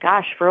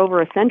 for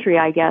over a century,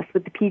 I guess,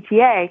 with the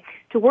PTA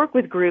to work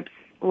with groups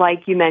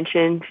like you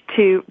mentioned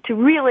to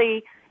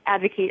really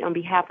advocate on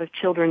behalf of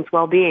children's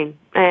well-being.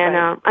 And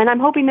and I'm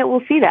hoping that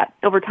we'll see that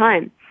over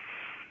time.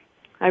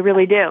 I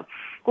really do.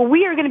 Well,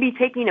 we are going to be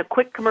taking a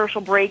quick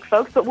commercial break,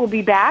 folks, but we'll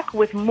be back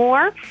with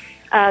more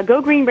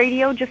Go Green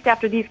Radio just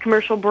after these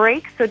commercial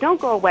breaks. So don't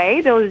go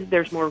away.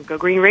 There's more Go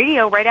Green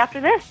Radio right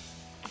after this.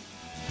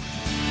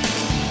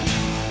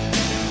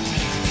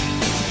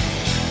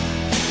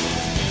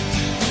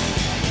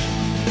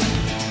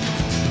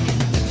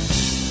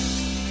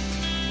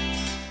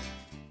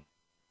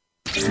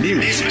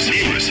 News,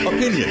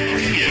 opinion,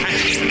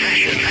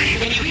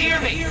 Can you hear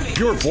me?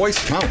 your voice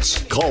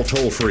counts. Call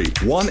toll-free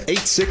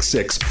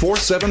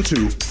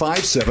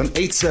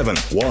 1-866-472-5787.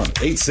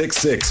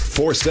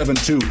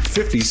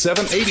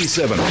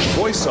 1-866-472-5787.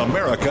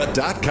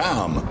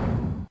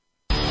 VoiceAmerica.com.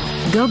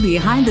 Go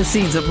behind the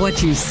scenes of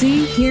what you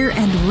see, hear,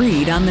 and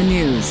read on the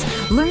news.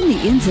 Learn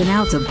the ins and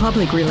outs of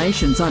public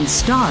relations on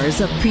Stars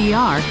of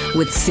PR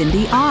with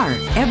Cindy R.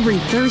 every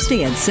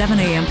Thursday at 7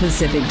 a.m.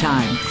 Pacific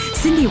Time.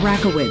 Cindy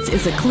Rakowitz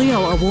is a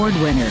Clio Award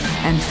winner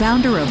and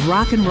founder of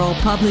Rock and Roll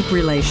Public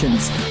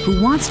Relations, who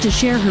wants to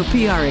share her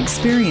PR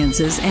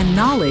experiences and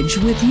knowledge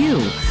with you.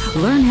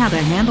 Learn how to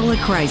handle a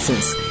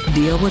crisis,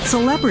 deal with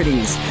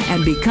celebrities,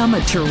 and become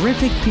a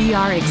terrific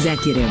PR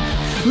executive.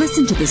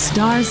 Listen to the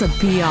Stars of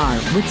PR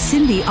with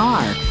Cindy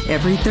R.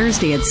 every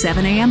Thursday at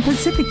 7 a.m.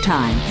 Pacific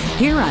Time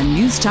here on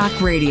News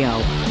Talk Radio,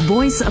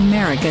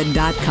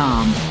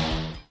 VoiceAmerica.com.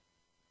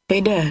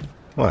 Hey, Dad.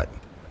 What?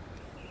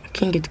 I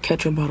can't get the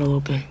ketchup bottle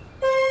open.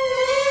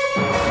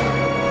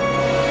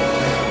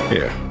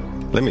 Here,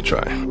 let me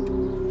try.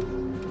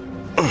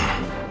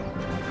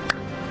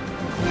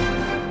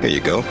 Here you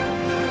go.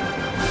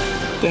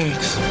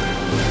 Thanks.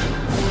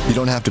 You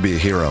don't have to be a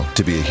hero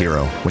to be a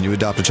hero. When you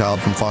adopt a child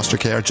from foster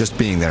care, just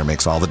being there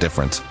makes all the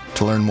difference.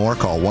 To learn more,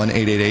 call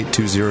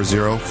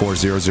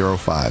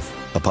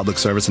 1-888-200-4005. A public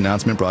service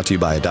announcement brought to you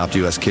by Adopt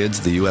U.S.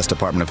 Kids, the U.S.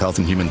 Department of Health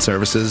and Human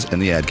Services,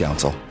 and the Ad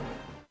Council.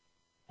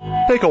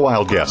 Take a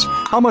wild guess.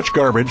 How much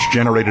garbage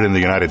generated in the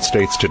United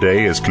States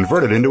today is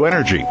converted into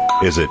energy?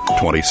 Is it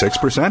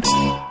 26%,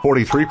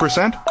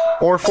 43%,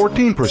 or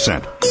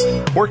 14%?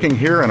 Working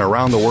here and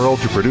around the world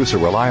to produce a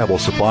reliable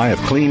supply of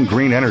clean,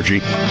 green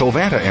energy,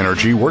 Covanta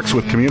Energy works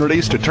with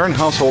communities to turn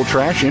household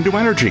trash into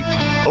energy.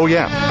 Oh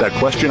yeah, that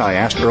question I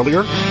asked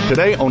earlier?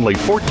 Today, only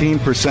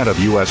 14% of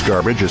U.S.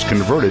 garbage is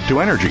converted to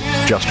energy.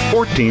 Just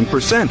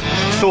 14%.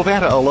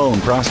 Covanta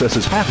alone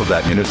processes half of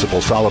that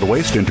municipal solid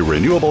waste into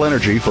renewable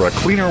energy for a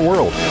cleaner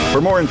world. For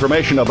more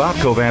information about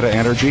Covanta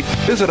Energy,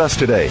 visit us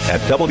today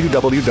at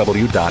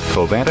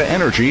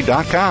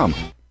www.covantaenergy.com.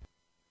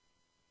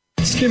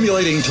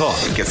 Stimulating talk.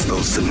 It gets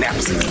those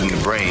synapses in the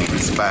brain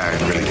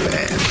firing really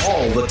fast.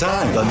 All the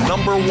time. The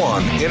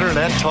 #1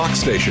 Internet talk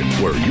station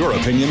where your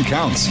opinion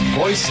counts.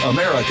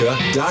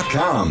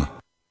 VoiceAmerica.com.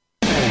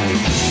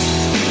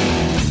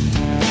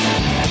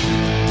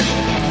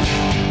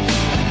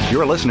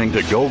 You're listening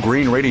to Go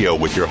Green Radio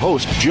with your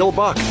host, Jill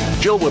Buck.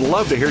 Jill would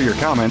love to hear your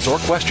comments or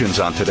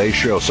questions on today's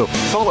show, so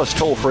call us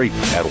toll-free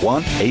at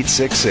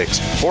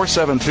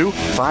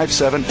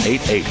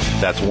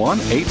 1-866-472-5788. That's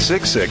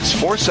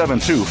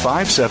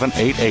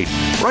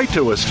 1-866-472-5788. Write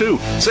to us, too.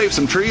 Save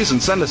some trees and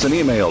send us an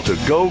email to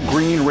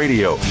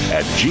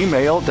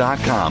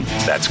gogreenradio@gmail.com.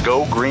 That's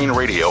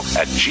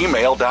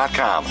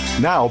gogreenradio@gmail.com.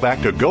 Now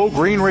back to Go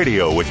Green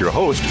Radio with your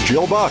host,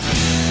 Jill Buck.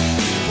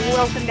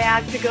 Welcome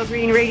back to Go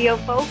Green Radio,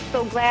 folks.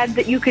 So glad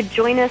that you could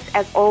join us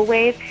as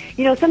always.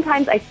 You know,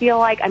 sometimes I feel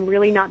like I'm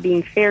really not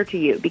being fair to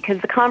you because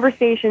the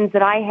conversations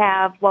that I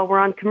have while we're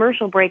on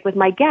commercial break with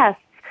my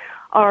guests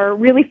are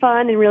really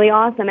fun and really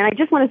awesome. And I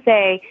just want to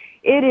say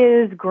it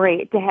is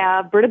great to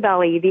have Britta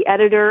Belli, the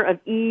editor of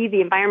E!, the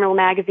environmental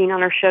magazine,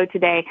 on our show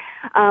today.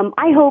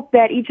 I hope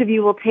that each of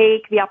you will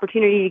take the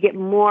opportunity to get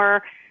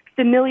more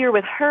familiar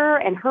with her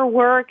and her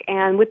work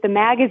and with the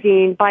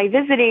magazine by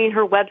visiting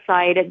her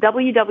website at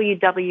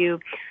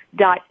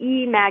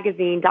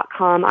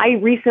www.emagazine.com. I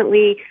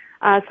recently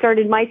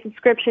started my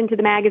subscription to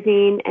the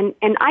magazine, and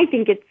I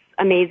think it's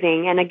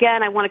amazing. And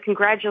again, I want to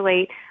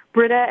congratulate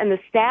Britta and the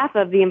staff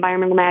of the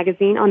Environmental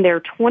Magazine on their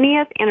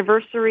 20th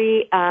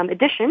anniversary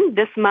edition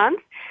this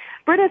month.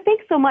 Britta,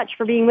 thanks so much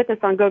for being with us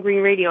on Go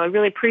Green Radio. I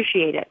really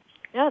appreciate it.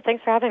 Yeah,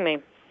 thanks for having me.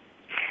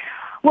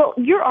 Well,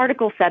 your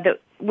article said that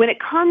when it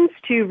comes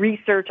to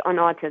research on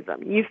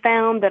autism, you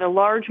found that a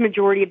large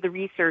majority of the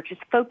research is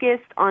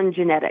focused on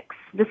genetics,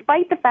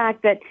 despite the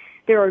fact that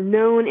there are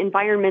known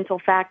environmental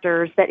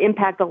factors that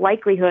impact the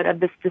likelihood of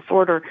this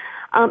disorder.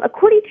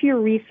 According to your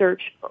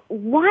research,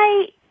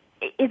 why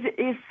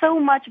is so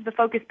much of the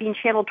focus being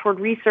channeled toward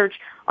research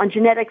on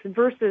genetics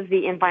versus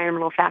the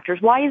environmental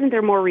factors? Why isn't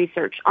there more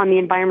research on the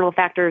environmental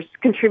factors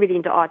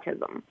contributing to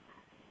autism?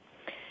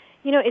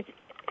 You know,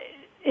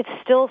 it's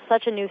still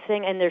such a new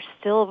thing, and there's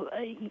still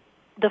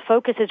the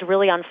focus is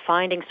really on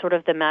finding sort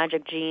of the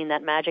magic gene,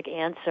 that magic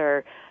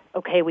answer.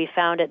 Okay, we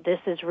found it. This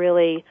is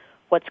really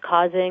what's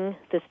causing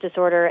this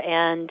disorder,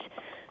 and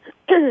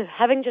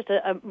having just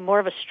a more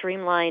of a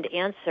streamlined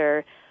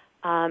answer,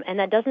 and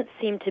that doesn't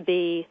seem to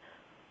be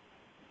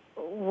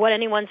what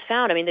anyone's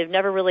found. I mean, they've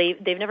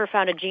never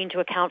found a gene to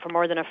account for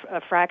more than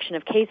a fraction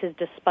of cases,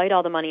 despite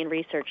all the money and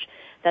research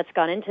that's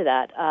gone into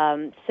that.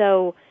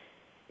 So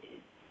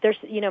there's,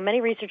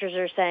 many researchers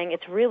are saying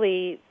it's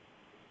really,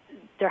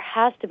 there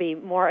has to be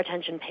more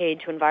attention paid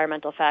to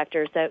environmental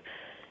factors, that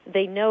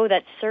they know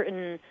that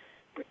certain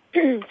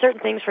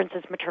things, for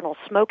instance, maternal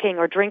smoking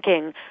or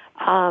drinking,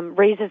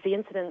 raises the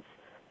incidence,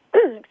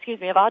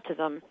 of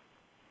autism.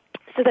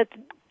 So that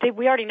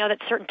we already know that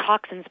certain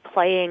toxins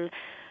playing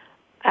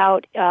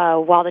out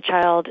while the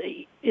child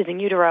is in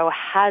utero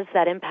has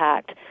that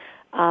impact.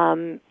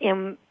 And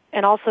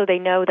also they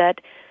know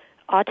that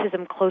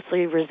autism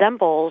closely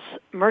resembles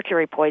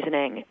mercury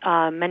poisoning.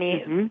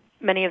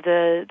 Many of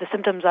the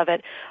symptoms of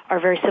it are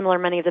very similar,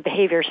 many of the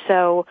behaviors.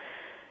 So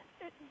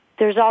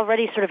there's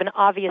already sort of an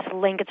obvious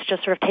link. It's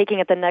just sort of taking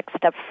it the next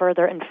step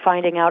further and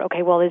finding out,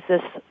 okay, well, is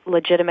this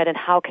legitimate, and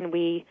how can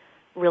we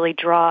really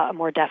draw a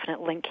more definite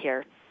link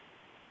here?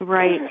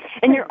 Right.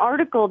 And your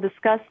article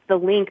discussed the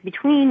link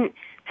between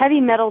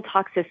heavy metal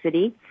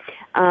toxicity,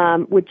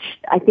 which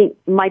I think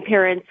my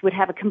parents would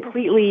have a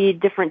completely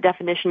different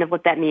definition of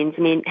what that means.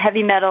 I mean,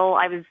 heavy metal,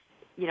 I was,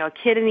 a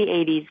kid in the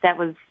 80s. That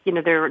was,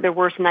 their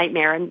worst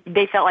nightmare, and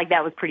they felt like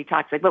that was pretty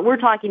toxic. But we're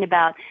talking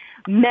about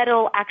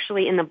metal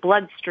actually in the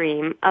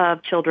bloodstream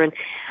of children.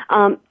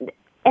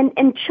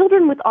 And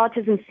children with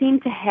autism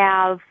seem to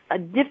have a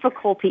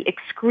difficulty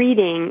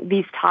excreting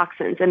these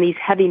toxins and these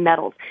heavy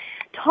metals.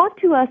 Talk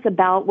to us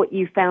about what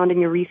you found in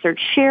your research.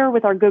 Share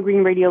with our Go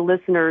Green Radio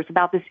listeners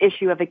about this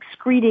issue of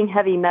excreting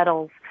heavy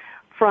metals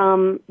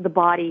from the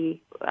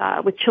body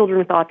with children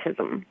with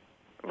autism.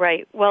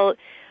 Right. Well,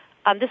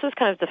 this was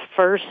kind of the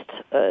first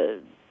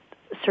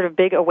sort of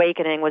big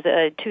awakening. Was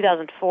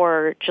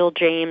 2004, Jill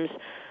James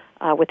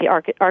with the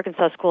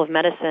Arkansas School of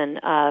Medicine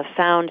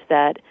found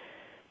that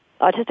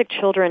autistic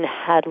children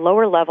had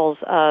lower levels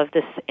of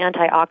this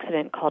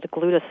antioxidant called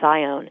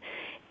glutathione,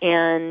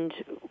 and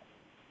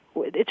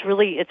it's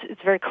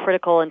very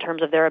critical in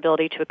terms of their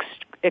ability to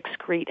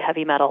excrete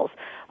heavy metals.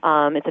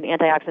 It's an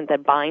antioxidant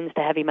that binds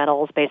to heavy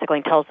metals, basically,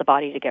 and tells the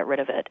body to get rid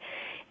of it.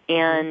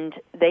 And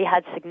they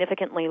had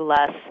significantly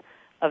less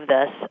of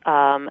this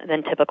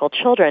than typical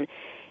children,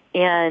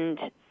 and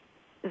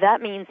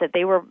that means that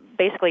they were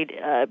basically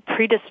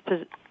predisposed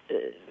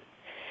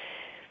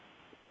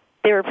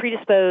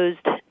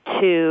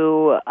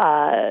to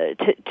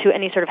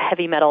any sort of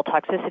heavy metal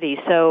toxicity.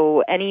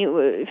 So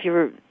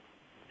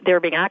they were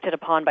being acted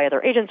upon by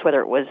other agents,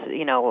 whether it was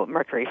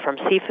mercury from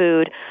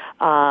seafood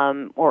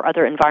or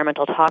other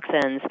environmental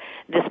toxins.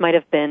 This might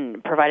have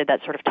been provided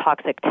that sort of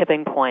toxic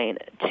tipping point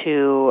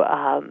to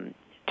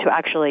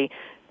actually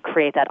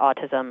create that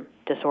autism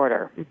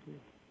disorder.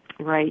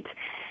 Mm-hmm. Right.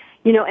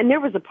 And there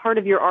was a part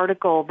of your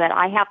article that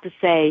I have to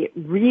say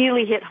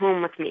really hit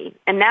home with me,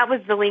 and that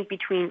was the link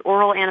between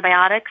oral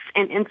antibiotics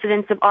and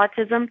incidence of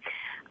autism.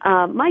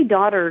 My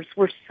daughters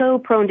were so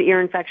prone to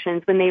ear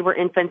infections when they were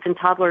infants and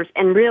toddlers,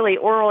 and really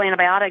oral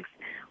antibiotics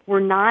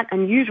were not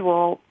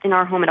unusual in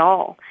our home at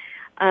all.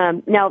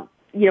 Now,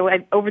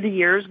 over the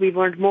years, we've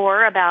learned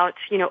more about,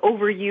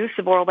 overuse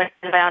of oral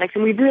antibiotics,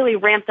 and we've really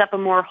ramped up a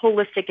more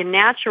holistic and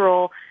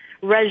natural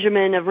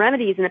regimen of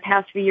remedies in the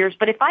past few years.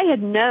 But if I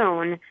had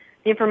known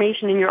the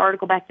information in your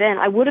article back then,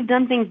 I would have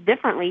done things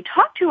differently.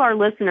 Talk to our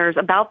listeners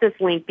about this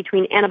link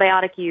between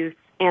antibiotic use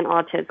and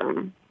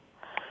autism.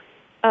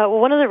 Well,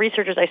 one of the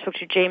researchers I spoke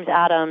to, James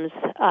Adams,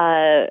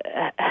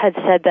 had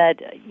said that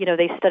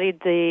they studied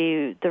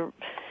the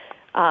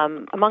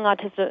among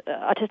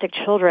autistic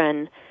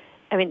children.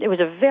 I mean, it was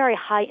a very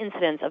high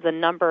incidence of the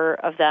number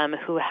of them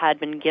who had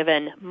been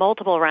given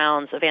multiple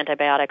rounds of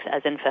antibiotics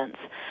as infants,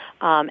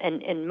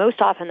 and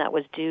most often that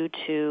was due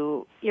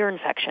to ear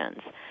infections.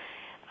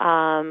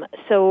 And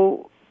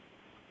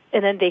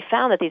then they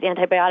found that these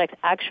antibiotics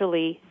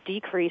actually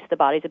decreased the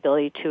body's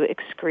ability to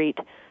excrete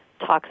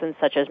toxins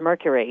such as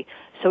mercury.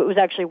 So it was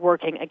actually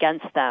working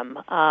against them.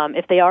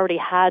 If they already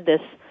had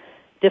this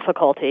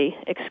difficulty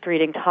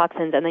excreting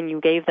toxins, and then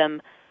you gave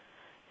them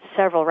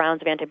several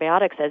rounds of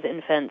antibiotics as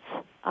infants,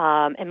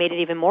 and made it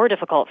even more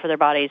difficult for their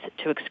bodies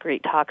to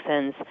excrete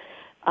toxins,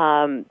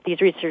 these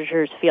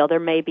researchers feel there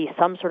may be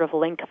some sort of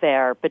link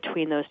there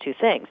between those two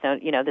things.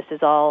 Now, this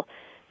is all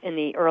in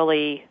the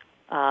early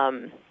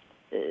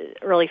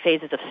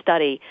phases of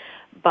study,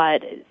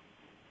 but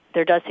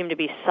there does seem to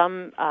be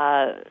some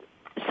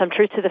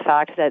truth to the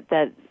fact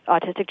that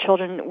autistic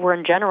children were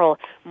in general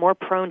more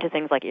prone to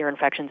things like ear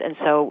infections, and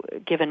so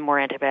given more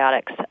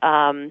antibiotics.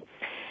 And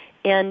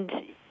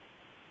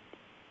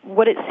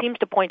what it seems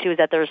to point to is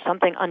that there's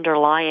something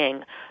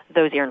underlying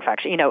those ear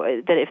infections.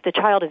 That if the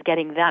child is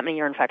getting that many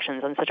ear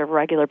infections on such a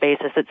regular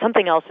basis, that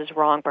something else is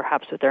wrong,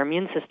 perhaps with their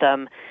immune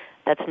system,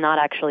 that's not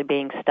actually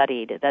being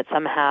studied. That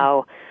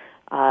somehow,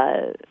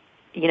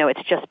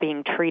 it's just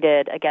being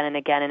treated again and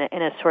again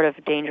in a sort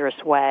of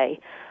dangerous way.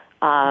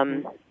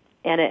 And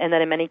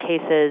that in many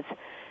cases,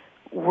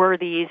 were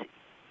these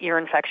ear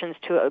infections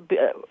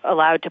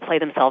allowed to play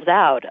themselves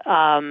out,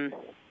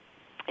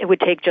 it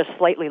would take just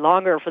slightly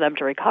longer for them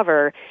to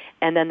recover,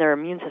 and then their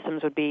immune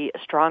systems would be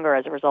stronger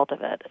as a result of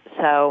it.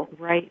 So,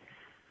 right.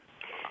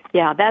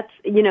 Yeah, that's,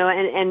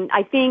 and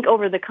I think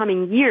over the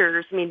coming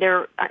years, I mean,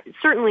 there's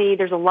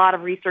a lot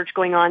of research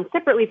going on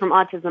separately from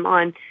autism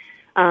on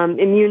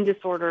immune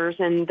disorders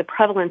and the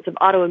prevalence of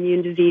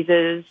autoimmune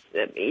diseases,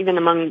 even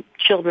among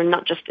children,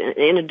 not just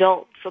in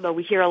adults, although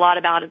we hear a lot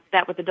about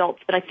that with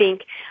adults. But I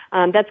think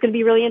that's going to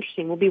be really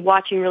interesting. We'll be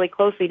watching really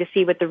closely to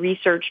see what the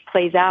research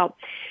plays out.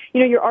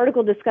 Your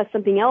article discussed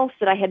something else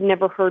that I had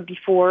never heard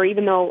before,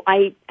 even though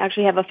I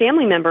actually have a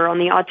family member on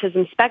the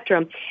autism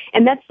spectrum,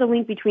 and that's the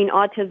link between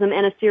autism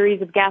and a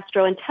series of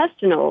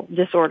gastrointestinal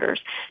disorders.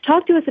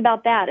 Talk to us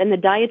about that and the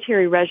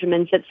dietary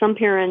regimens that some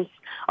parents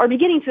are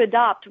beginning to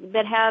adopt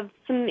that have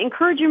some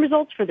encouraging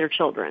results for their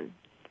children.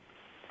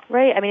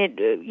 Right. I mean,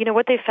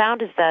 what they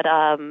found is that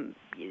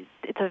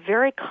it's a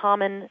very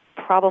common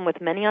problem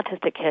with many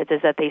autistic kids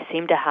is that they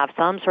seem to have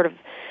some sort of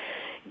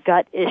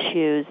gut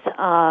issues.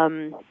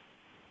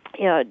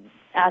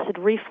 Acid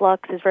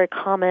reflux is very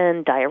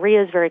common,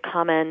 diarrhea is very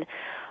common,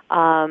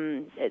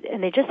 and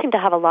they just seem to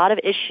have a lot of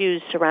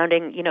issues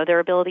surrounding, their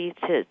ability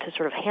to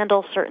sort of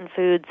handle certain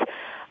foods,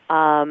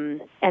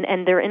 and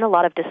they're in a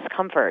lot of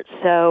discomfort.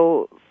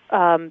 So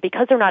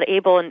because they're not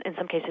able, in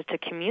some cases, to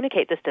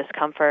communicate this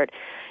discomfort,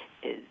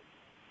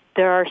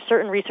 there are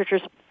certain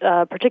researchers,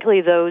 particularly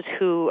those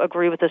who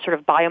agree with the sort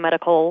of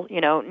biomedical,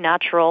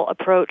 natural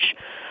approach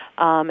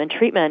and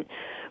treatment,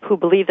 who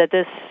believe that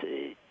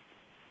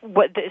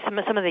some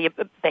of the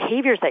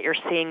behaviors that you're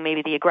seeing,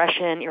 maybe the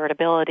aggression,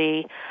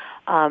 irritability,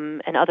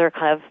 and other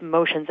kind of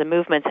motions and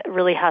movements,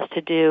 really has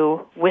to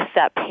do with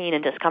that pain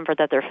and discomfort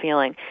that they're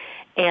feeling.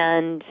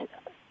 And,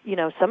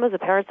 some of the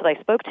parents that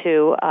I spoke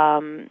to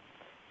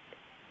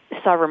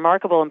saw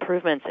remarkable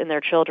improvements in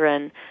their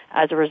children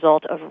as a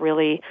result of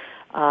really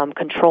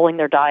controlling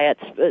their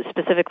diets,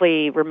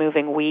 specifically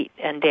removing wheat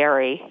and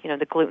dairy,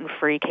 the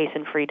gluten-free,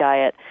 casein-free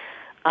diet.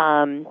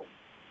 And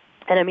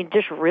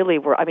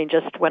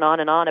just went on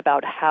and on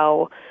about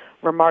how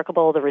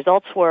remarkable the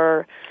results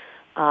were.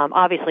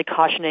 Obviously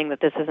cautioning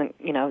that this isn't,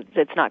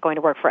 it's not going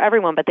to work for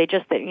everyone, but they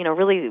just,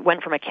 really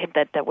went from a kid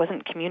that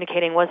wasn't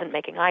communicating, wasn't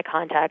making eye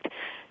contact,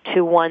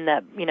 to one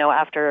that,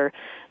 after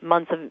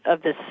months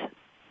of this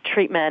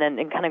treatment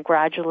and kind of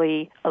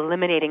gradually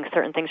eliminating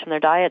certain things from their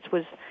diets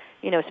was,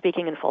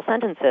 speaking in full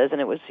sentences. And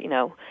it was,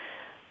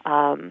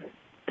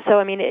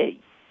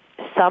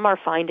 some are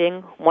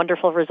finding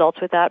wonderful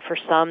results with that. For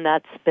some,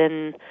 that's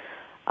been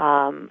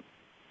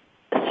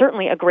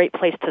certainly a great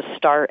place to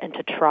start and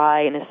to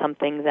try, and is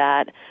something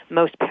that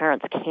most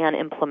parents can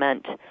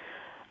implement.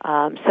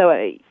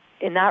 So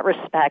in that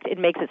respect, it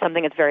makes it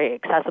something that's very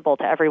accessible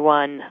to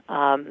everyone.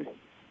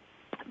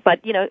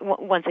 But,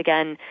 once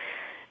again,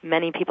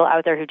 many people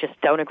out there who just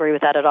don't agree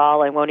with that at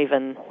all and won't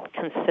even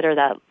consider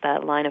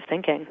that line of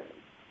thinking.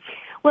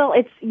 Well,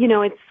 it's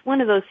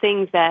one of those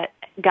things that,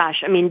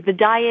 the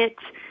diet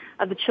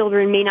of the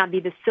children may not be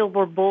the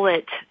silver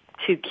bullet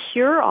to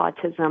cure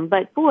autism,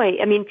 but boy,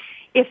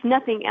 if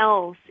nothing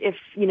else, if,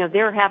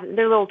 their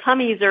little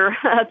tummies are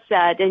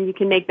upset and you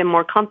can make them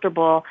more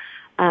comfortable,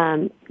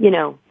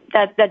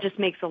 that just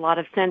makes a lot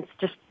of sense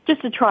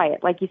just to try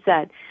it, like you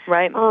said.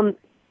 Right. At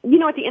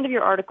the end of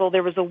your article,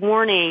 there was a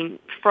warning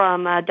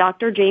from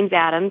Dr. James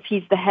Adams.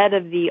 He's the head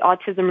of the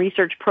Autism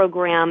Research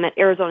Program at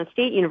Arizona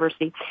State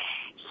University.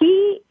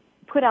 He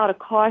put out a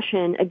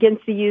caution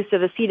against the use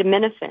of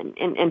acetaminophen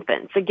in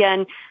infants,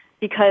 again,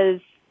 because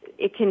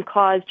it can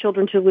cause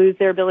children to lose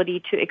their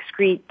ability to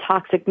excrete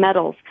toxic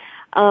metals.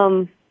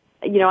 I'm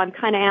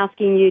kind of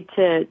asking you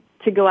to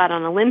go out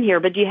on a limb here,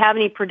 but do you have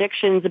any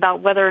predictions about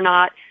whether or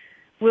not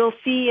we'll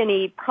see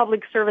any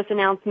public service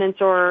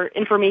announcements or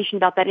information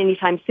about that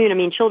anytime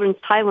soon? Children's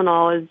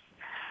Tylenol is,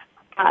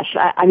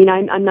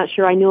 I'm not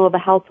sure I know of a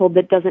household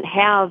that doesn't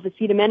have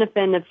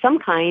acetaminophen of some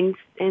kind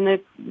in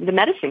the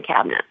medicine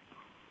cabinet.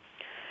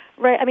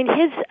 Right.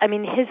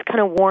 His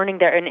kind of warning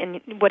there, and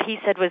what he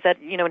said was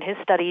that, in his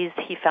studies,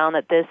 he found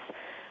that this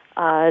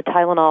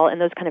Tylenol and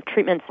those kind of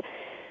treatments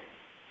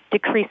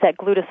decrease that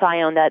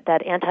glutathione,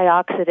 that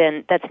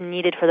antioxidant that's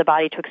needed for the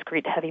body to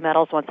excrete heavy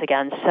metals once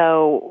again.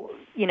 So,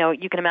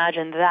 you can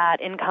imagine that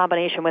in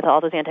combination with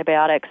all those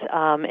antibiotics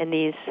in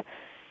these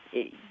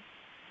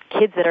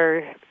kids that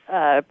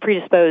are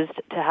predisposed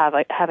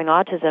to having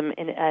autism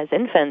as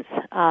infants,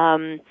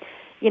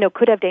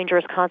 could have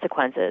dangerous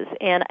consequences.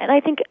 And I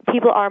think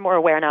people are more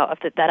aware now of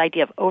that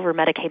idea of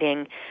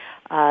over-medicating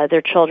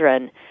their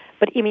children.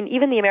 But,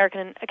 even the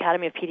American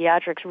Academy of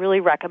Pediatrics really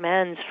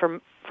recommends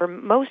for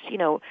most,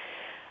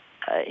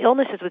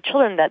 illnesses with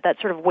children that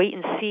sort of wait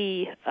and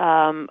see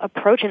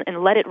approach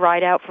and let it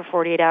ride out for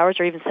 48 hours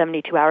or even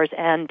 72 hours.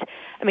 And,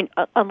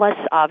 unless,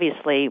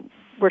 obviously,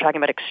 we're talking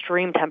about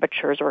extreme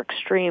temperatures or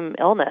extreme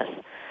illness.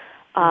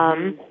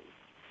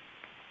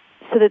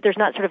 So that there's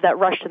not sort of that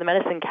rush to the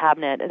medicine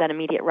cabinet, that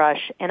immediate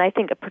rush. And I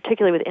think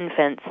particularly with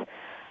infants,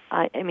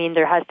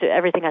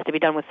 everything has to be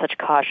done with such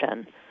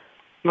caution.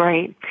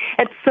 Right.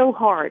 It's so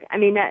hard.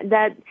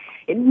 That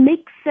it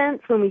makes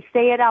sense when we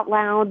say it out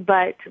loud,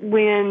 but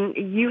when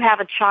you have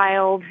a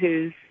child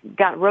who's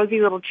got rosy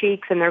little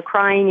cheeks and they're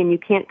crying and you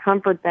can't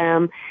comfort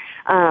them,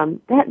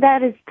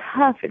 that is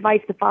tough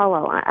advice to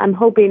follow. I'm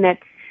hoping that,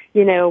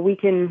 we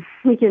can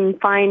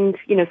find,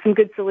 some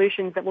good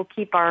solutions that will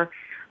keep our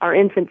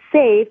infants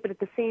safe, but at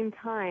the same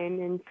time,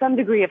 in some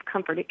degree of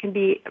comfort. It can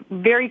be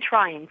very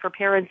trying for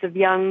parents of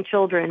young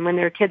children when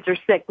their kids are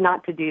sick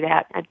not to do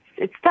that.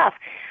 It's tough.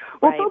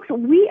 Well, folks,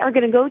 we are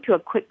going to go to a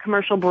quick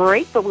commercial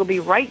break, but we'll be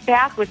right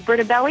back with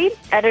Britta Belli,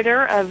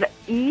 editor of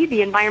E!,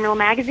 the environmental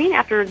magazine,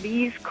 after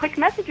these quick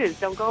messages.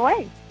 Don't go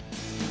away.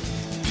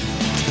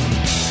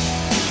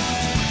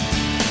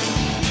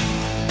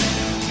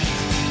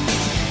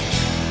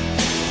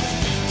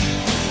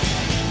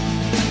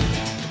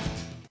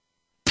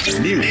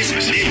 News,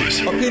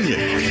 opinion,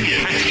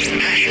 passion.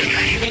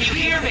 Can you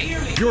hear me?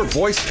 Your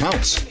voice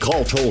counts.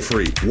 Call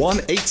toll-free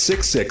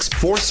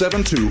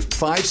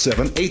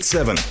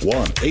 1-866-472-5787.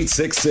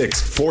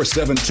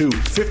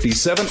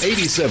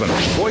 1-866-472-5787.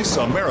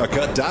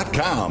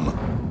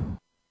 VoiceAmerica.com.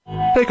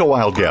 Take a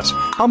wild guess.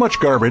 How much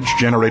garbage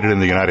generated in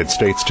the United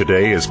States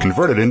today is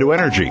converted into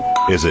energy?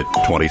 Is it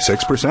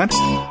 26%,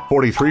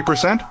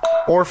 43%,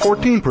 or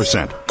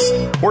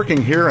 14%?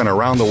 Working here and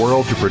around the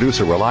world to produce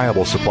a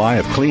reliable supply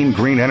of clean,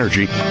 green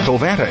energy,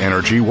 Covanta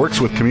Energy works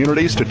with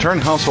communities to turn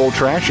household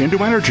trash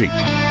into energy.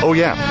 Oh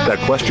yeah, that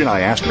question I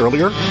asked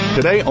earlier?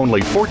 Today,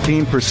 only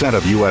 14%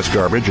 of U.S.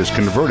 garbage is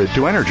converted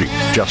to energy.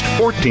 Just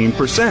 14%.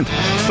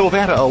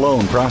 Covanta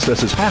alone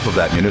processes half of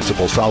that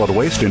municipal solid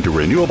waste into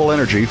renewable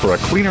energy for a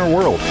cleaner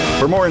world.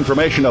 For more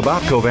information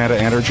about Covanta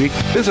Energy,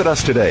 visit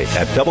us today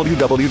at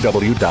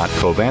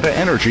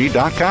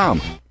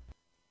www.covantaenergy.com.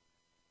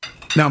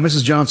 Now,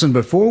 Mrs. Johnson,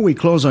 before we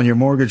close on your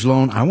mortgage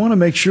loan, I want to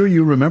make sure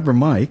you remember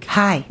Mike.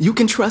 Hi. You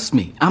can trust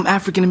me. I'm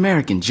African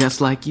American, just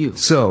like you.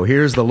 So,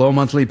 here's the low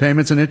monthly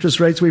payments and interest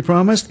rates we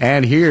promised,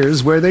 and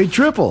here's where they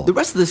triple. The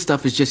rest of this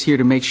stuff is just here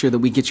to make sure that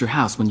we get your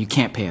house when you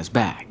can't pay us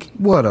back.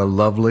 What a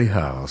lovely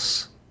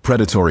house.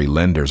 Predatory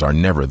lenders are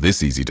never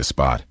this easy to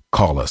spot.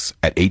 Call us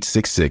at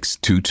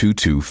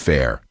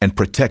 866-222-FAIR and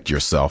protect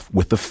yourself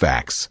with the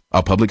facts.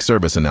 A public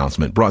service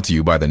announcement brought to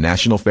you by the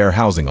National Fair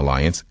Housing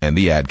Alliance and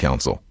the Ad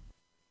Council.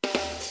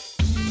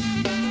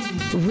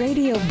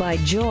 Radio by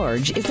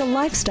George is a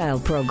lifestyle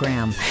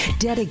program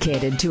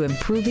dedicated to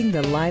improving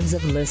the lives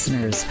of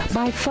listeners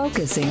by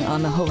focusing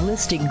on the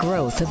holistic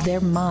growth of their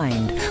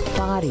mind,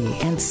 body,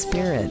 and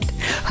spirit.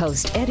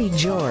 Host Eddie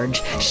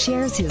George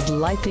shares his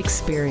life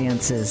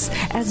experiences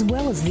as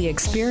well as the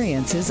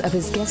experiences of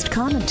his guest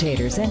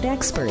commentators and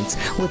experts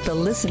with the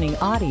listening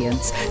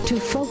audience to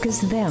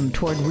focus them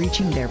toward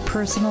reaching their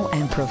personal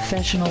and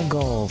professional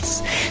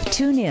goals.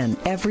 Tune in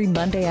every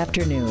Monday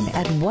afternoon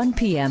at 1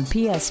 p.m.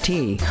 PST,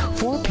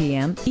 4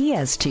 p.m.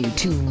 EST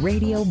to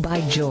Radio by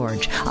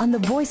George on the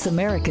Voice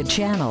America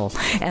channel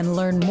and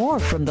learn more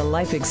from the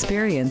life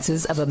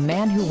experiences of a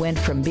man who went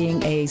from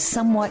being a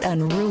somewhat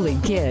unruly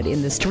kid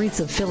in the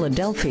streets of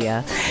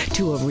Philadelphia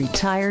to a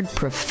retired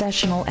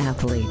professional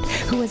athlete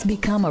who has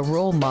become a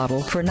role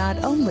model for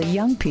not only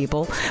young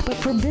people but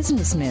for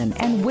businessmen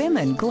and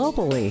women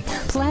globally.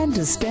 Plan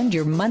to spend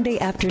your Monday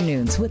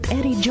afternoons with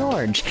Eddie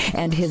George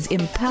and his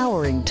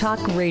empowering talk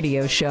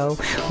radio show,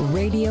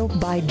 Radio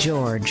by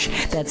George.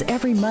 That's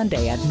every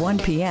Monday at 1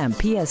 p.m.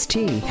 PST,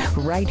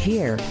 right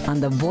here on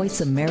the Voice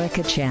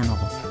America channel.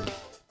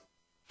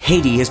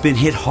 Haiti has been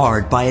hit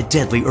hard by a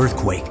deadly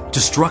earthquake.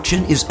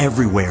 Destruction is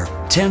everywhere.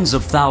 Tens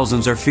of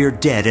thousands are feared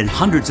dead and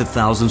hundreds of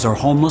thousands are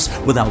homeless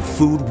without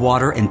food,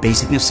 water, and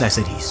basic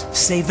necessities.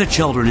 Save the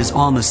Children is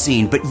on the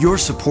scene, but your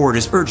support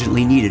is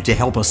urgently needed to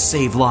help us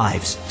save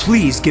lives.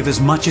 Please give as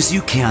much as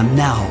you can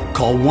now.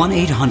 Call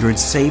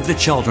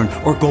 1-800-SAVE-THE-CHILDREN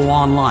or go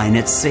online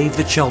at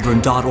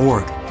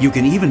SaveTheChildren.org. You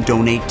can even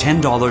donate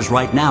 $10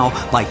 right now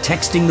by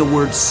texting the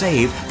word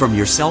SAVE from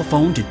your cell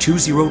phone to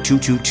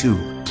 20222.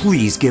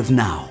 Please give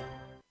now.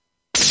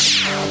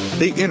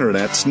 The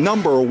Internet's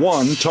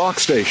 #1 talk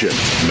station.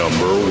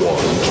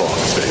 #1 talk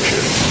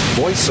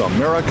station.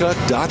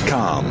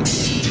 VoiceAmerica.com.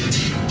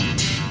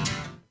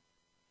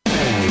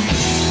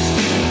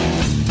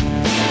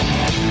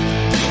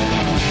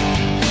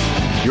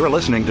 You're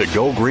listening to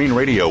Go Green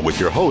Radio with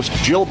your host,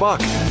 Jill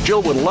Buck.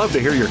 Jill would love to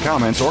hear your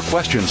comments or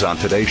questions on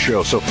today's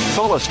show, so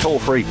call us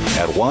toll-free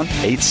at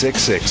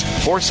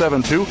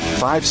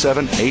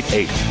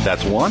 1-866-472-5788.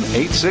 That's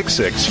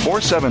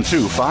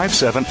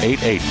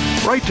 1-866-472-5788.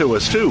 Write to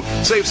us, too.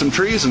 Save some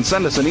trees and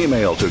send us an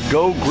email to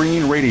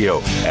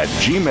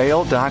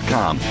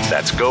gogreenradio@gmail.com.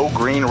 That's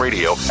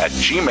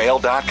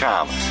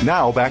gogreenradio@gmail.com.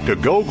 Now back to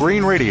Go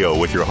Green Radio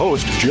with your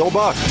host, Jill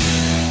Buck.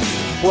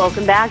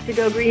 Welcome back to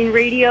Go Green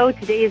Radio.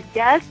 Today's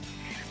guest,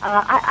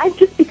 I've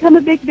just become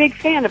a big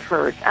fan of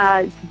hers.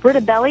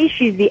 Britta Belli,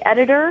 she's the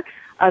editor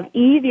of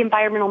E!, the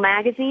environmental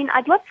magazine.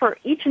 I'd love for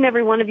each and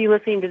every one of you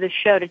listening to this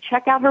show to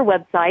check out her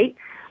website.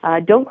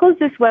 Don't close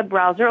this web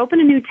browser. Open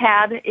a new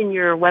tab in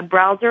your web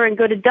browser and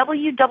go to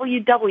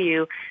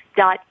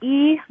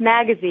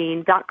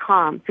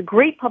www.emagazine.com. It's a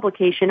great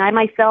publication. I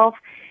myself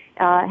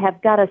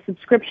have got a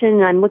subscription,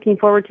 and I'm looking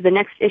forward to the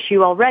next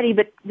issue already,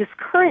 but this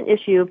current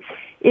issue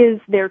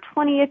is their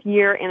 20th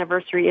year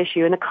anniversary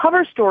issue. And the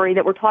cover story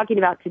that we're talking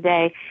about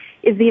today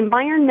is the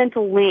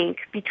environmental link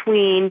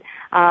between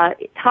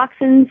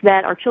toxins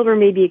that our children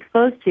may be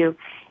exposed to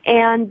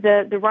and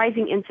the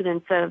rising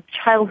incidence of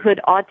childhood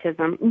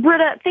autism.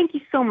 Britta, thank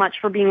you so much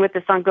for being with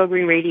us on Go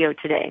Green Radio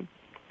today.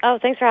 Oh,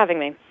 thanks for having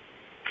me.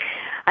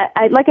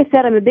 Like I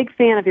said, I'm a big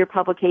fan of your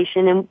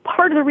publication, and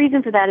part of the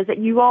reason for that is that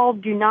you all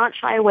do not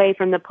shy away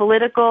from the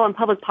political and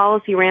public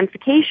policy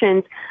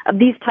ramifications of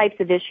these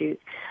types of issues.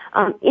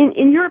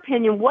 In your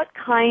opinion, what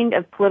kind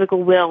of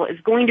political will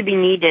is going to be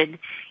needed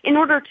in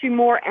order to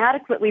more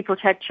adequately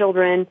protect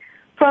children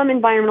from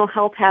environmental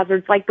health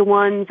hazards like the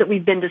ones that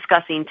we've been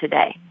discussing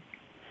today?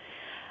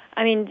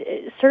 I mean,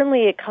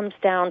 certainly it comes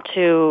down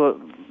to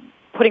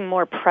putting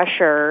more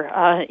pressure,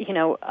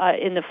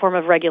 in the form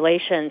of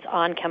regulations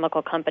on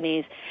chemical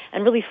companies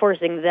and really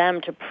forcing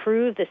them to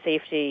prove the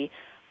safety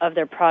of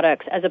their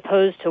products as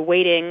opposed to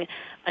waiting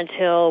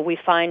until we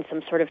find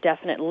some sort of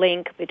definite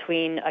link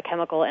between a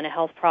chemical and a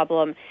health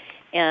problem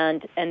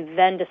and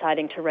then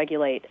deciding to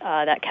regulate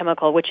that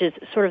chemical, which is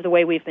sort of the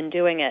way we've been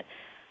doing it.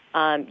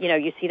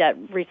 You see that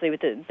recently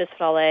with the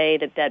bisphenol A,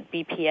 that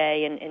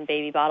BPA in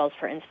baby bottles,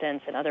 for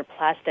instance, and other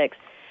plastics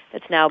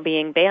that's now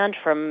being banned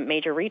from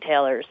major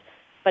retailers.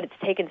 But it's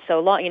taken so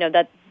long,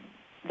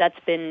 that's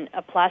been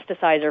a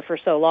plasticizer for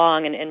so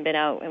long and been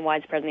out and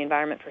widespread in the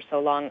environment for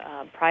so long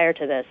prior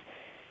to this.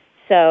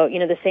 So,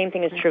 the same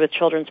thing is true with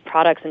children's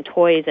products and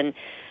toys. And,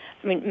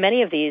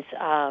 many of these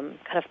kind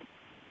of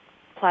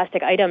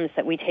plastic items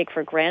that we take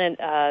for granted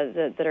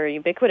that are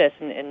ubiquitous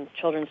in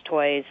children's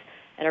toys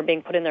and are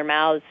being put in their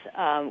mouths,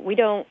 we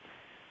don't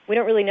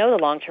really know the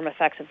long-term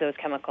effects of those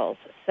chemicals.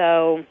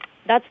 So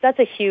that's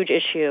a huge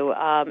issue,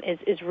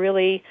 is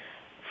really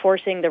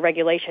forcing the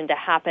regulation to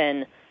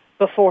happen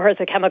before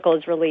the chemical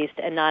is released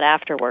and not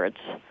afterwards.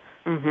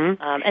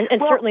 Mm-hmm.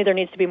 And certainly there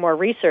needs to be more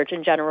research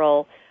in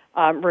general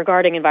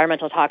regarding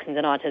environmental toxins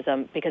and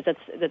autism, because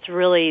that's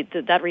really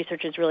that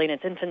research is really in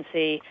its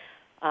infancy.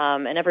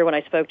 And everyone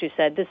I spoke to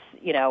said this,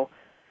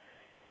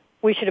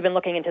 we should have been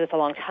looking into this a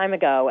long time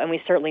ago, and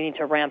we certainly need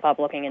to ramp up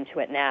looking into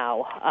it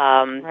now.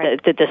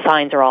 Right. The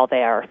signs are all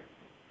there.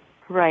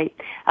 Right.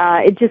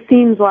 It just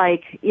seems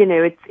like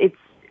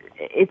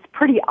it's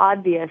pretty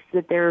obvious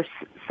that there's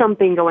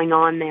something going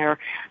on there.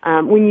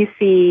 When you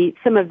see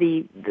some of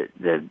the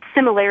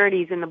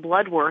similarities in the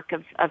blood work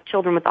of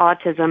children with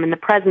autism and the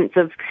presence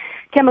of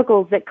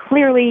chemicals that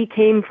clearly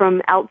came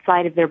from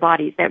outside of their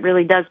bodies, that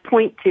really does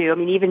point to,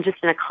 even just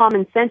in a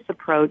common sense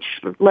approach,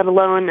 let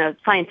alone a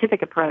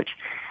scientific approach,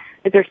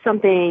 that there's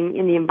something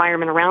in the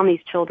environment around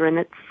these children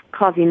that's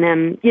causing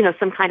them,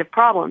 some kind of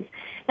problems.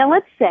 Now,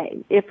 let's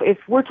say if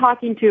we're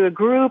talking to a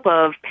group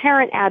of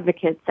parent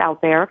advocates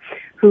out there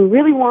who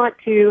really want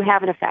to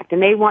have an effect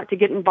and they want to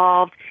get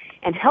involved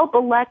and help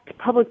elect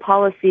public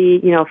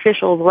policy,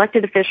 officials,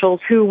 elected officials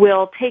who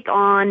will take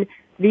on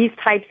these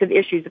types of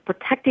issues of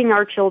protecting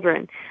our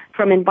children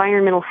from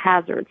environmental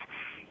hazards.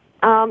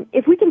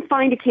 If we can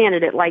find a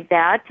candidate like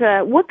that,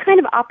 what kind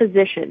of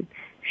opposition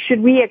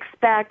should we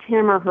expect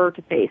him or her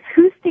to face?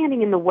 Who's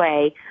standing in the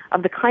way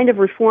of the kind of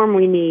reform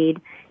we need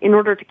in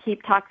order to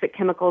keep toxic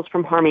chemicals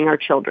from harming our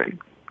children?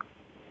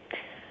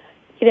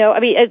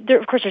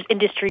 Of course, there's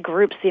industry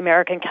groups, the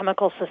American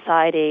Chemical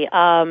Society.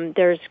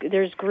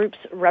 There's groups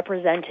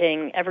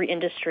representing every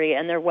industry,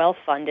 and they're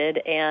well-funded,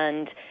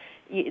 and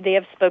they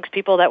have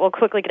spokespeople that will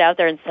quickly get out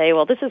there and say,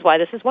 well, this is why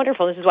this is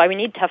wonderful. This is why we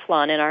need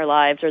Teflon in our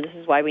lives, or this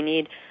is why we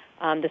need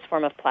this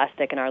form of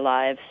plastic in our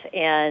lives,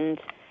 and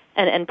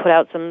put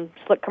out some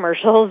slick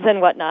commercials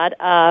and whatnot,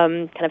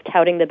 kind of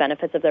touting the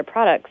benefits of their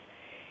products.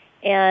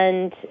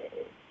 And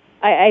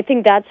I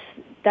think that's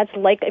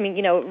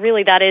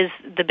really that is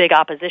the big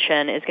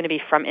opposition is going to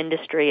be from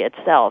industry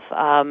itself.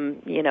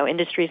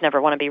 Industries never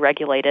want to be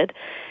regulated,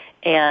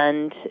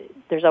 and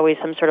there's always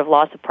some sort of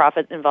loss of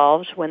profit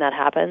involved when that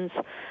happens.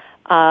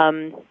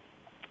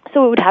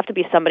 So it would have to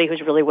be somebody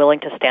who's really willing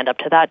to stand up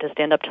to that, to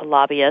stand up to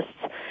lobbyists,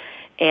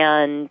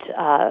 and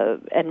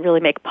really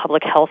make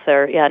public health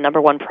their number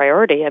one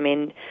priority.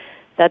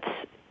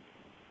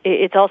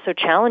 It's also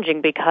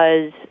challenging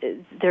because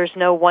there's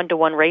no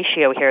one-to-one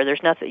ratio here.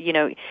 There's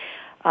nothing,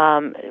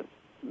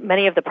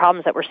 many of the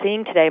problems that we're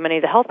seeing today, many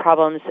of the health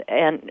problems,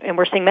 and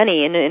we're seeing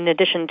many in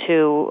addition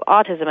to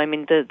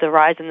autism. The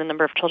rise in the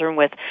number of children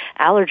with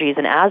allergies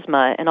and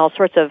asthma and all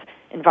sorts of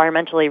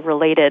environmentally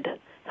related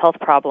health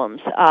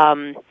problems.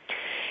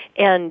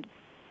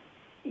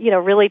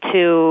 Really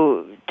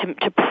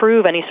to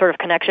prove any sort of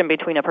connection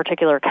between a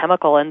particular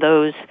chemical and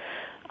those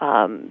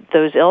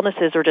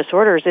illnesses or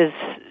disorders is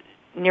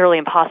nearly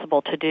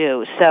impossible to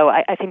do. So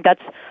I think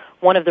that's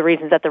one of the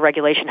reasons that the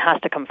regulation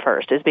has to come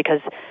first, is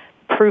because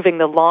proving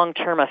the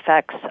long-term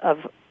effects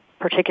of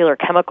particular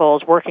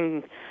chemicals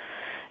working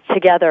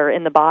together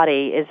in the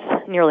body is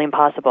nearly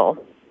impossible.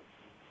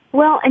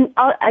 Well, and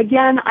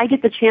again, I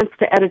get the chance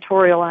to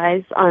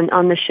editorialize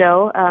on the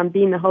show,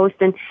 being the host,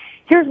 and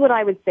here's what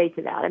I would say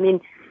to that.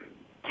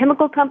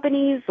 Chemical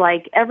companies,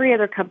 like every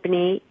other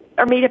company,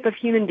 are made up of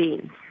human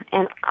beings.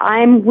 And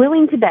I'm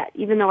willing to bet,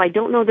 even though I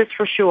don't know this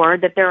for sure,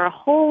 that there are a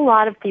whole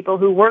lot of people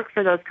who work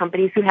for those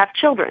companies who have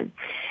children.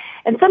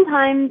 And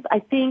sometimes I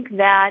think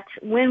that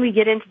when we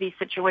get into these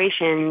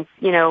situations,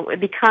 it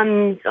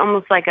becomes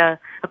almost like a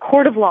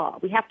court of law.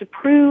 We have to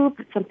prove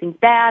something's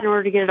bad in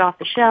order to get it off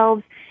the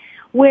shelves.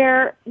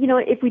 Where,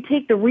 if we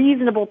take the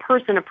reasonable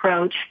person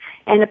approach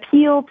and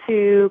appeal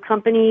to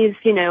companies,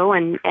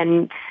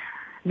 and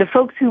the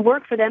folks who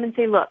work for them and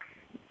say, look,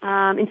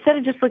 instead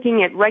of just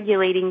looking at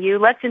regulating you,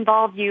 let's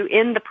involve you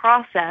in the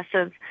process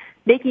of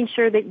making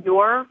sure that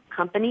your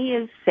company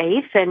is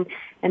safe and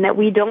that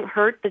we don't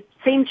hurt the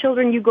same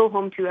children you go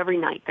home to every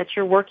night, that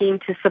you're working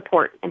to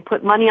support and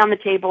put money on the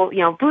table,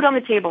 food on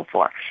the table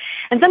for.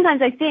 And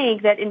sometimes I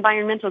think that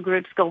environmental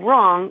groups go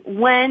wrong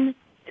when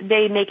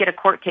they make it a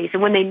court case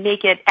and when they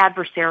make it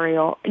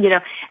adversarial,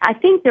 I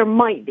think there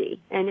might be,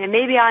 and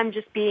maybe I'm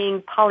just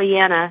being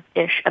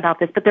Pollyanna-ish about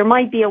this, but there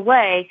might be a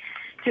way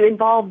to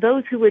involve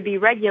those who would be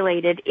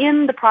regulated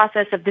in the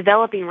process of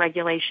developing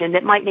regulation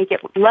that might make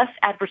it less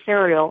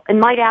adversarial and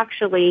might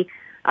actually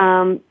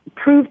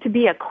prove to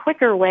be a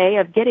quicker way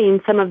of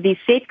getting some of these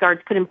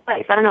safeguards put in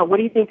place. I don't know. What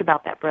do you think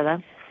about that,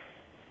 Britta?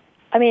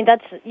 I mean,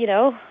 that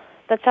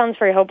sounds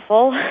very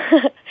hopeful.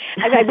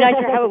 I'm not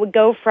sure how it would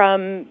go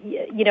from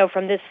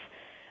this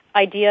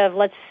idea of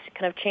let's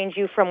kind of change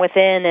you from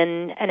within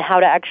and how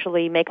to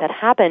actually make that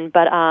happen.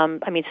 But,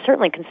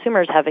 certainly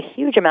consumers have a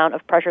huge amount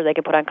of pressure they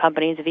can put on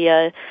companies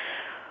via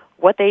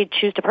what they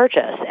choose to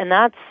purchase. And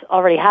that's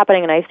already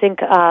happening. And I think,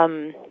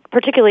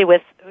 particularly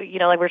with, like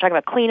we were talking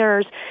about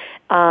cleaners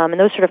and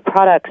those sort of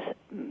products,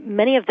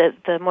 many of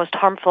the most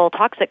harmful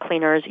toxic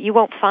cleaners, you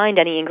won't find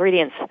any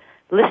ingredients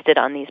listed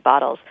on these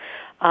bottles.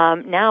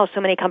 Now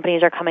so many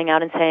companies are coming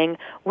out and saying,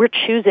 we're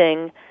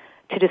choosing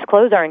to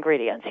disclose our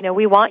ingredients.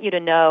 We want you to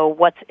know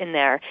what's in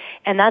there.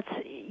 And that's,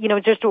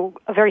 just a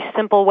very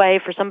simple way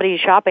for somebody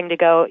shopping to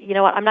go, you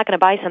know what, I'm not going to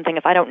buy something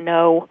if I don't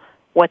know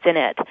what's in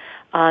it.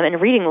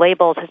 And reading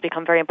labels has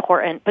become very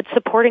important, but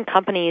supporting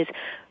companies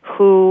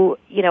who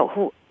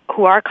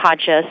are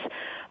conscious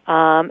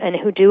and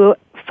who do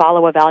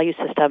follow a value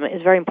system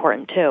is very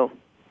important too.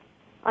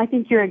 I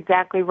think you're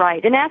exactly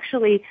right. And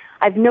actually,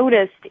 I've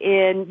noticed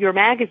in your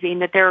magazine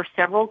that there are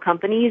several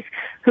companies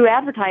who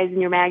advertise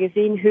in your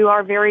magazine who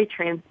are very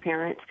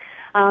transparent.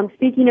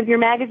 Speaking of your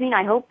magazine,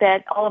 I hope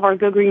that all of our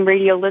Go Green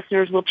Radio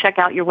listeners will check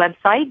out your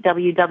website,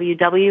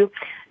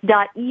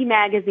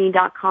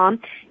 www.emagazine.com.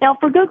 Now,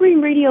 for Go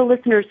Green Radio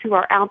listeners who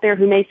are out there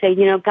who may say,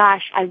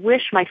 gosh, I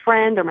wish my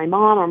friend or my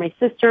mom or my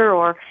sister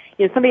or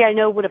somebody I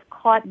know would have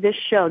caught this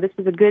show. This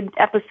was a good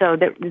episode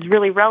that was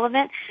really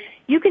relevant.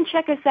 You can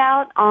check us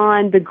out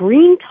on the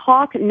Green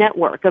Talk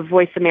Network of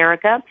Voice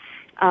America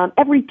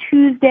every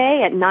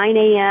Tuesday at 9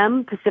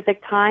 a.m.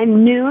 Pacific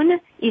Time, noon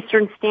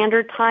Eastern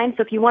Standard Time.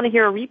 So if you want to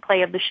hear a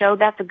replay of the show,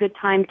 that's a good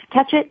time to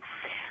catch it.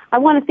 I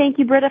want to thank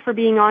you, Britta, for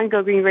being on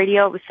Go Green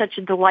Radio. It was such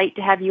a delight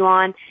to have you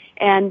on.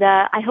 And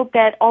I hope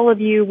that all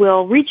of you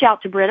will reach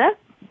out to Britta,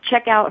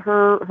 check out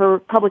her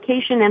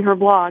publication and her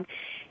blog.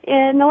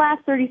 In the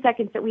last 30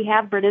 seconds that we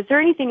have, Britta, is there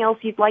anything else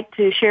you'd like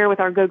to share with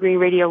our Go Green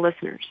Radio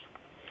listeners?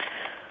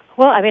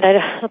 Well, I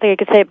don't think I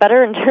could say it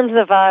better in terms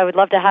of I would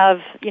love to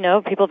have,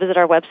 people visit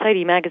our website,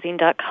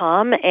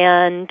 emagazine.com,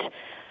 and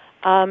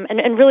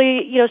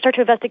really, start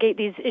to investigate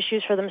these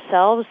issues for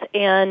themselves.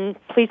 And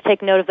please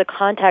take note of the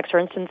contacts, for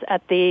instance,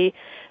 at the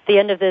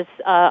end of this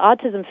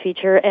autism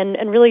feature, and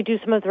really do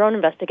some of their own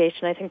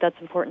investigation. I think that's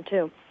important,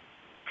 too.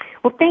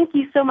 Well, thank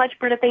you so much,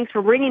 Britta. Thanks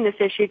for bringing this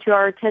issue to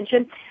our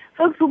attention.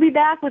 Folks, we'll be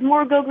back with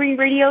more Go Green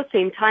Radio,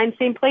 same time,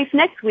 same place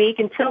next week.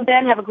 Until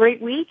then, have a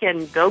great week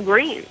and go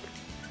green.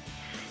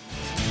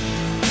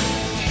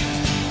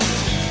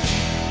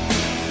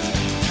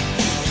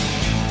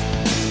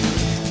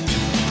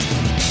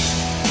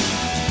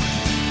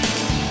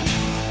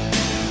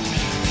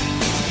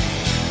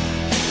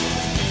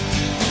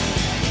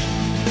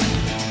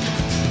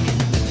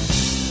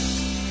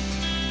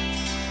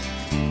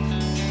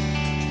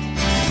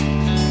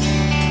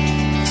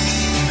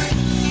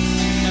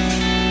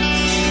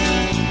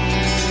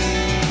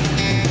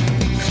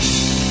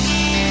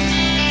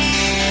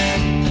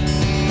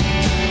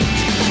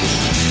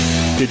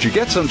 Did you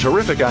get some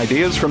terrific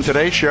ideas from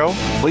today's show?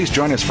 Please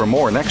join us for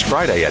more next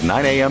Friday at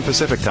 9 a.m.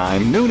 Pacific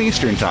Time, noon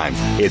Eastern Time.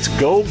 It's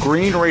Go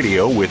Green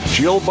Radio with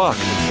Jill Buck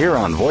here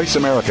on Voice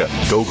America.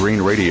 Go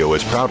Green Radio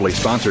is proudly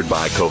sponsored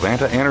by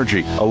Covanta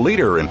Energy, a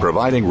leader in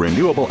providing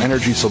renewable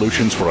energy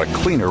solutions for a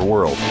cleaner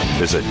world.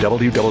 Visit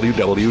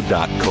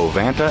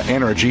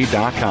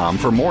www.covantaenergy.com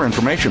for more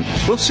information.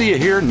 We'll see you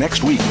here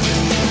next week.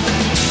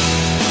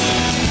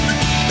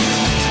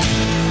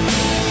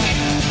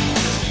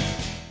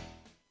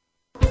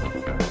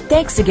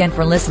 Thanks again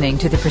for listening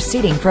to the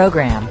preceding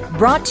program,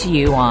 brought to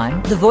you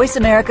on the Voice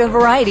America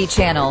Variety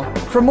Channel.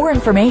 For more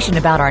information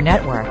about our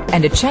network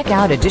and to check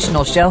out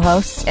additional show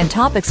hosts and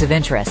topics of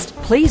interest,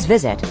 please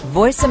visit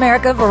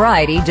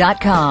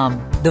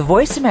voiceamericavariety.com. The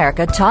Voice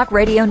America Talk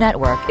Radio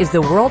Network is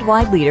the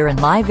worldwide leader in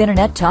live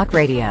Internet talk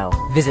radio.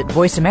 Visit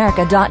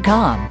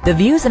voiceamerica.com. The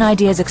views and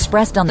ideas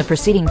expressed on the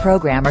preceding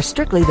program are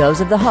strictly those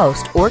of the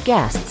host or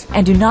guests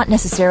and do not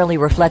necessarily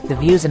reflect the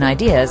views and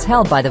ideas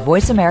held by the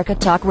Voice America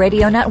Talk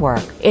Radio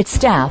Network, its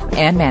staff,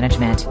 and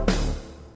management.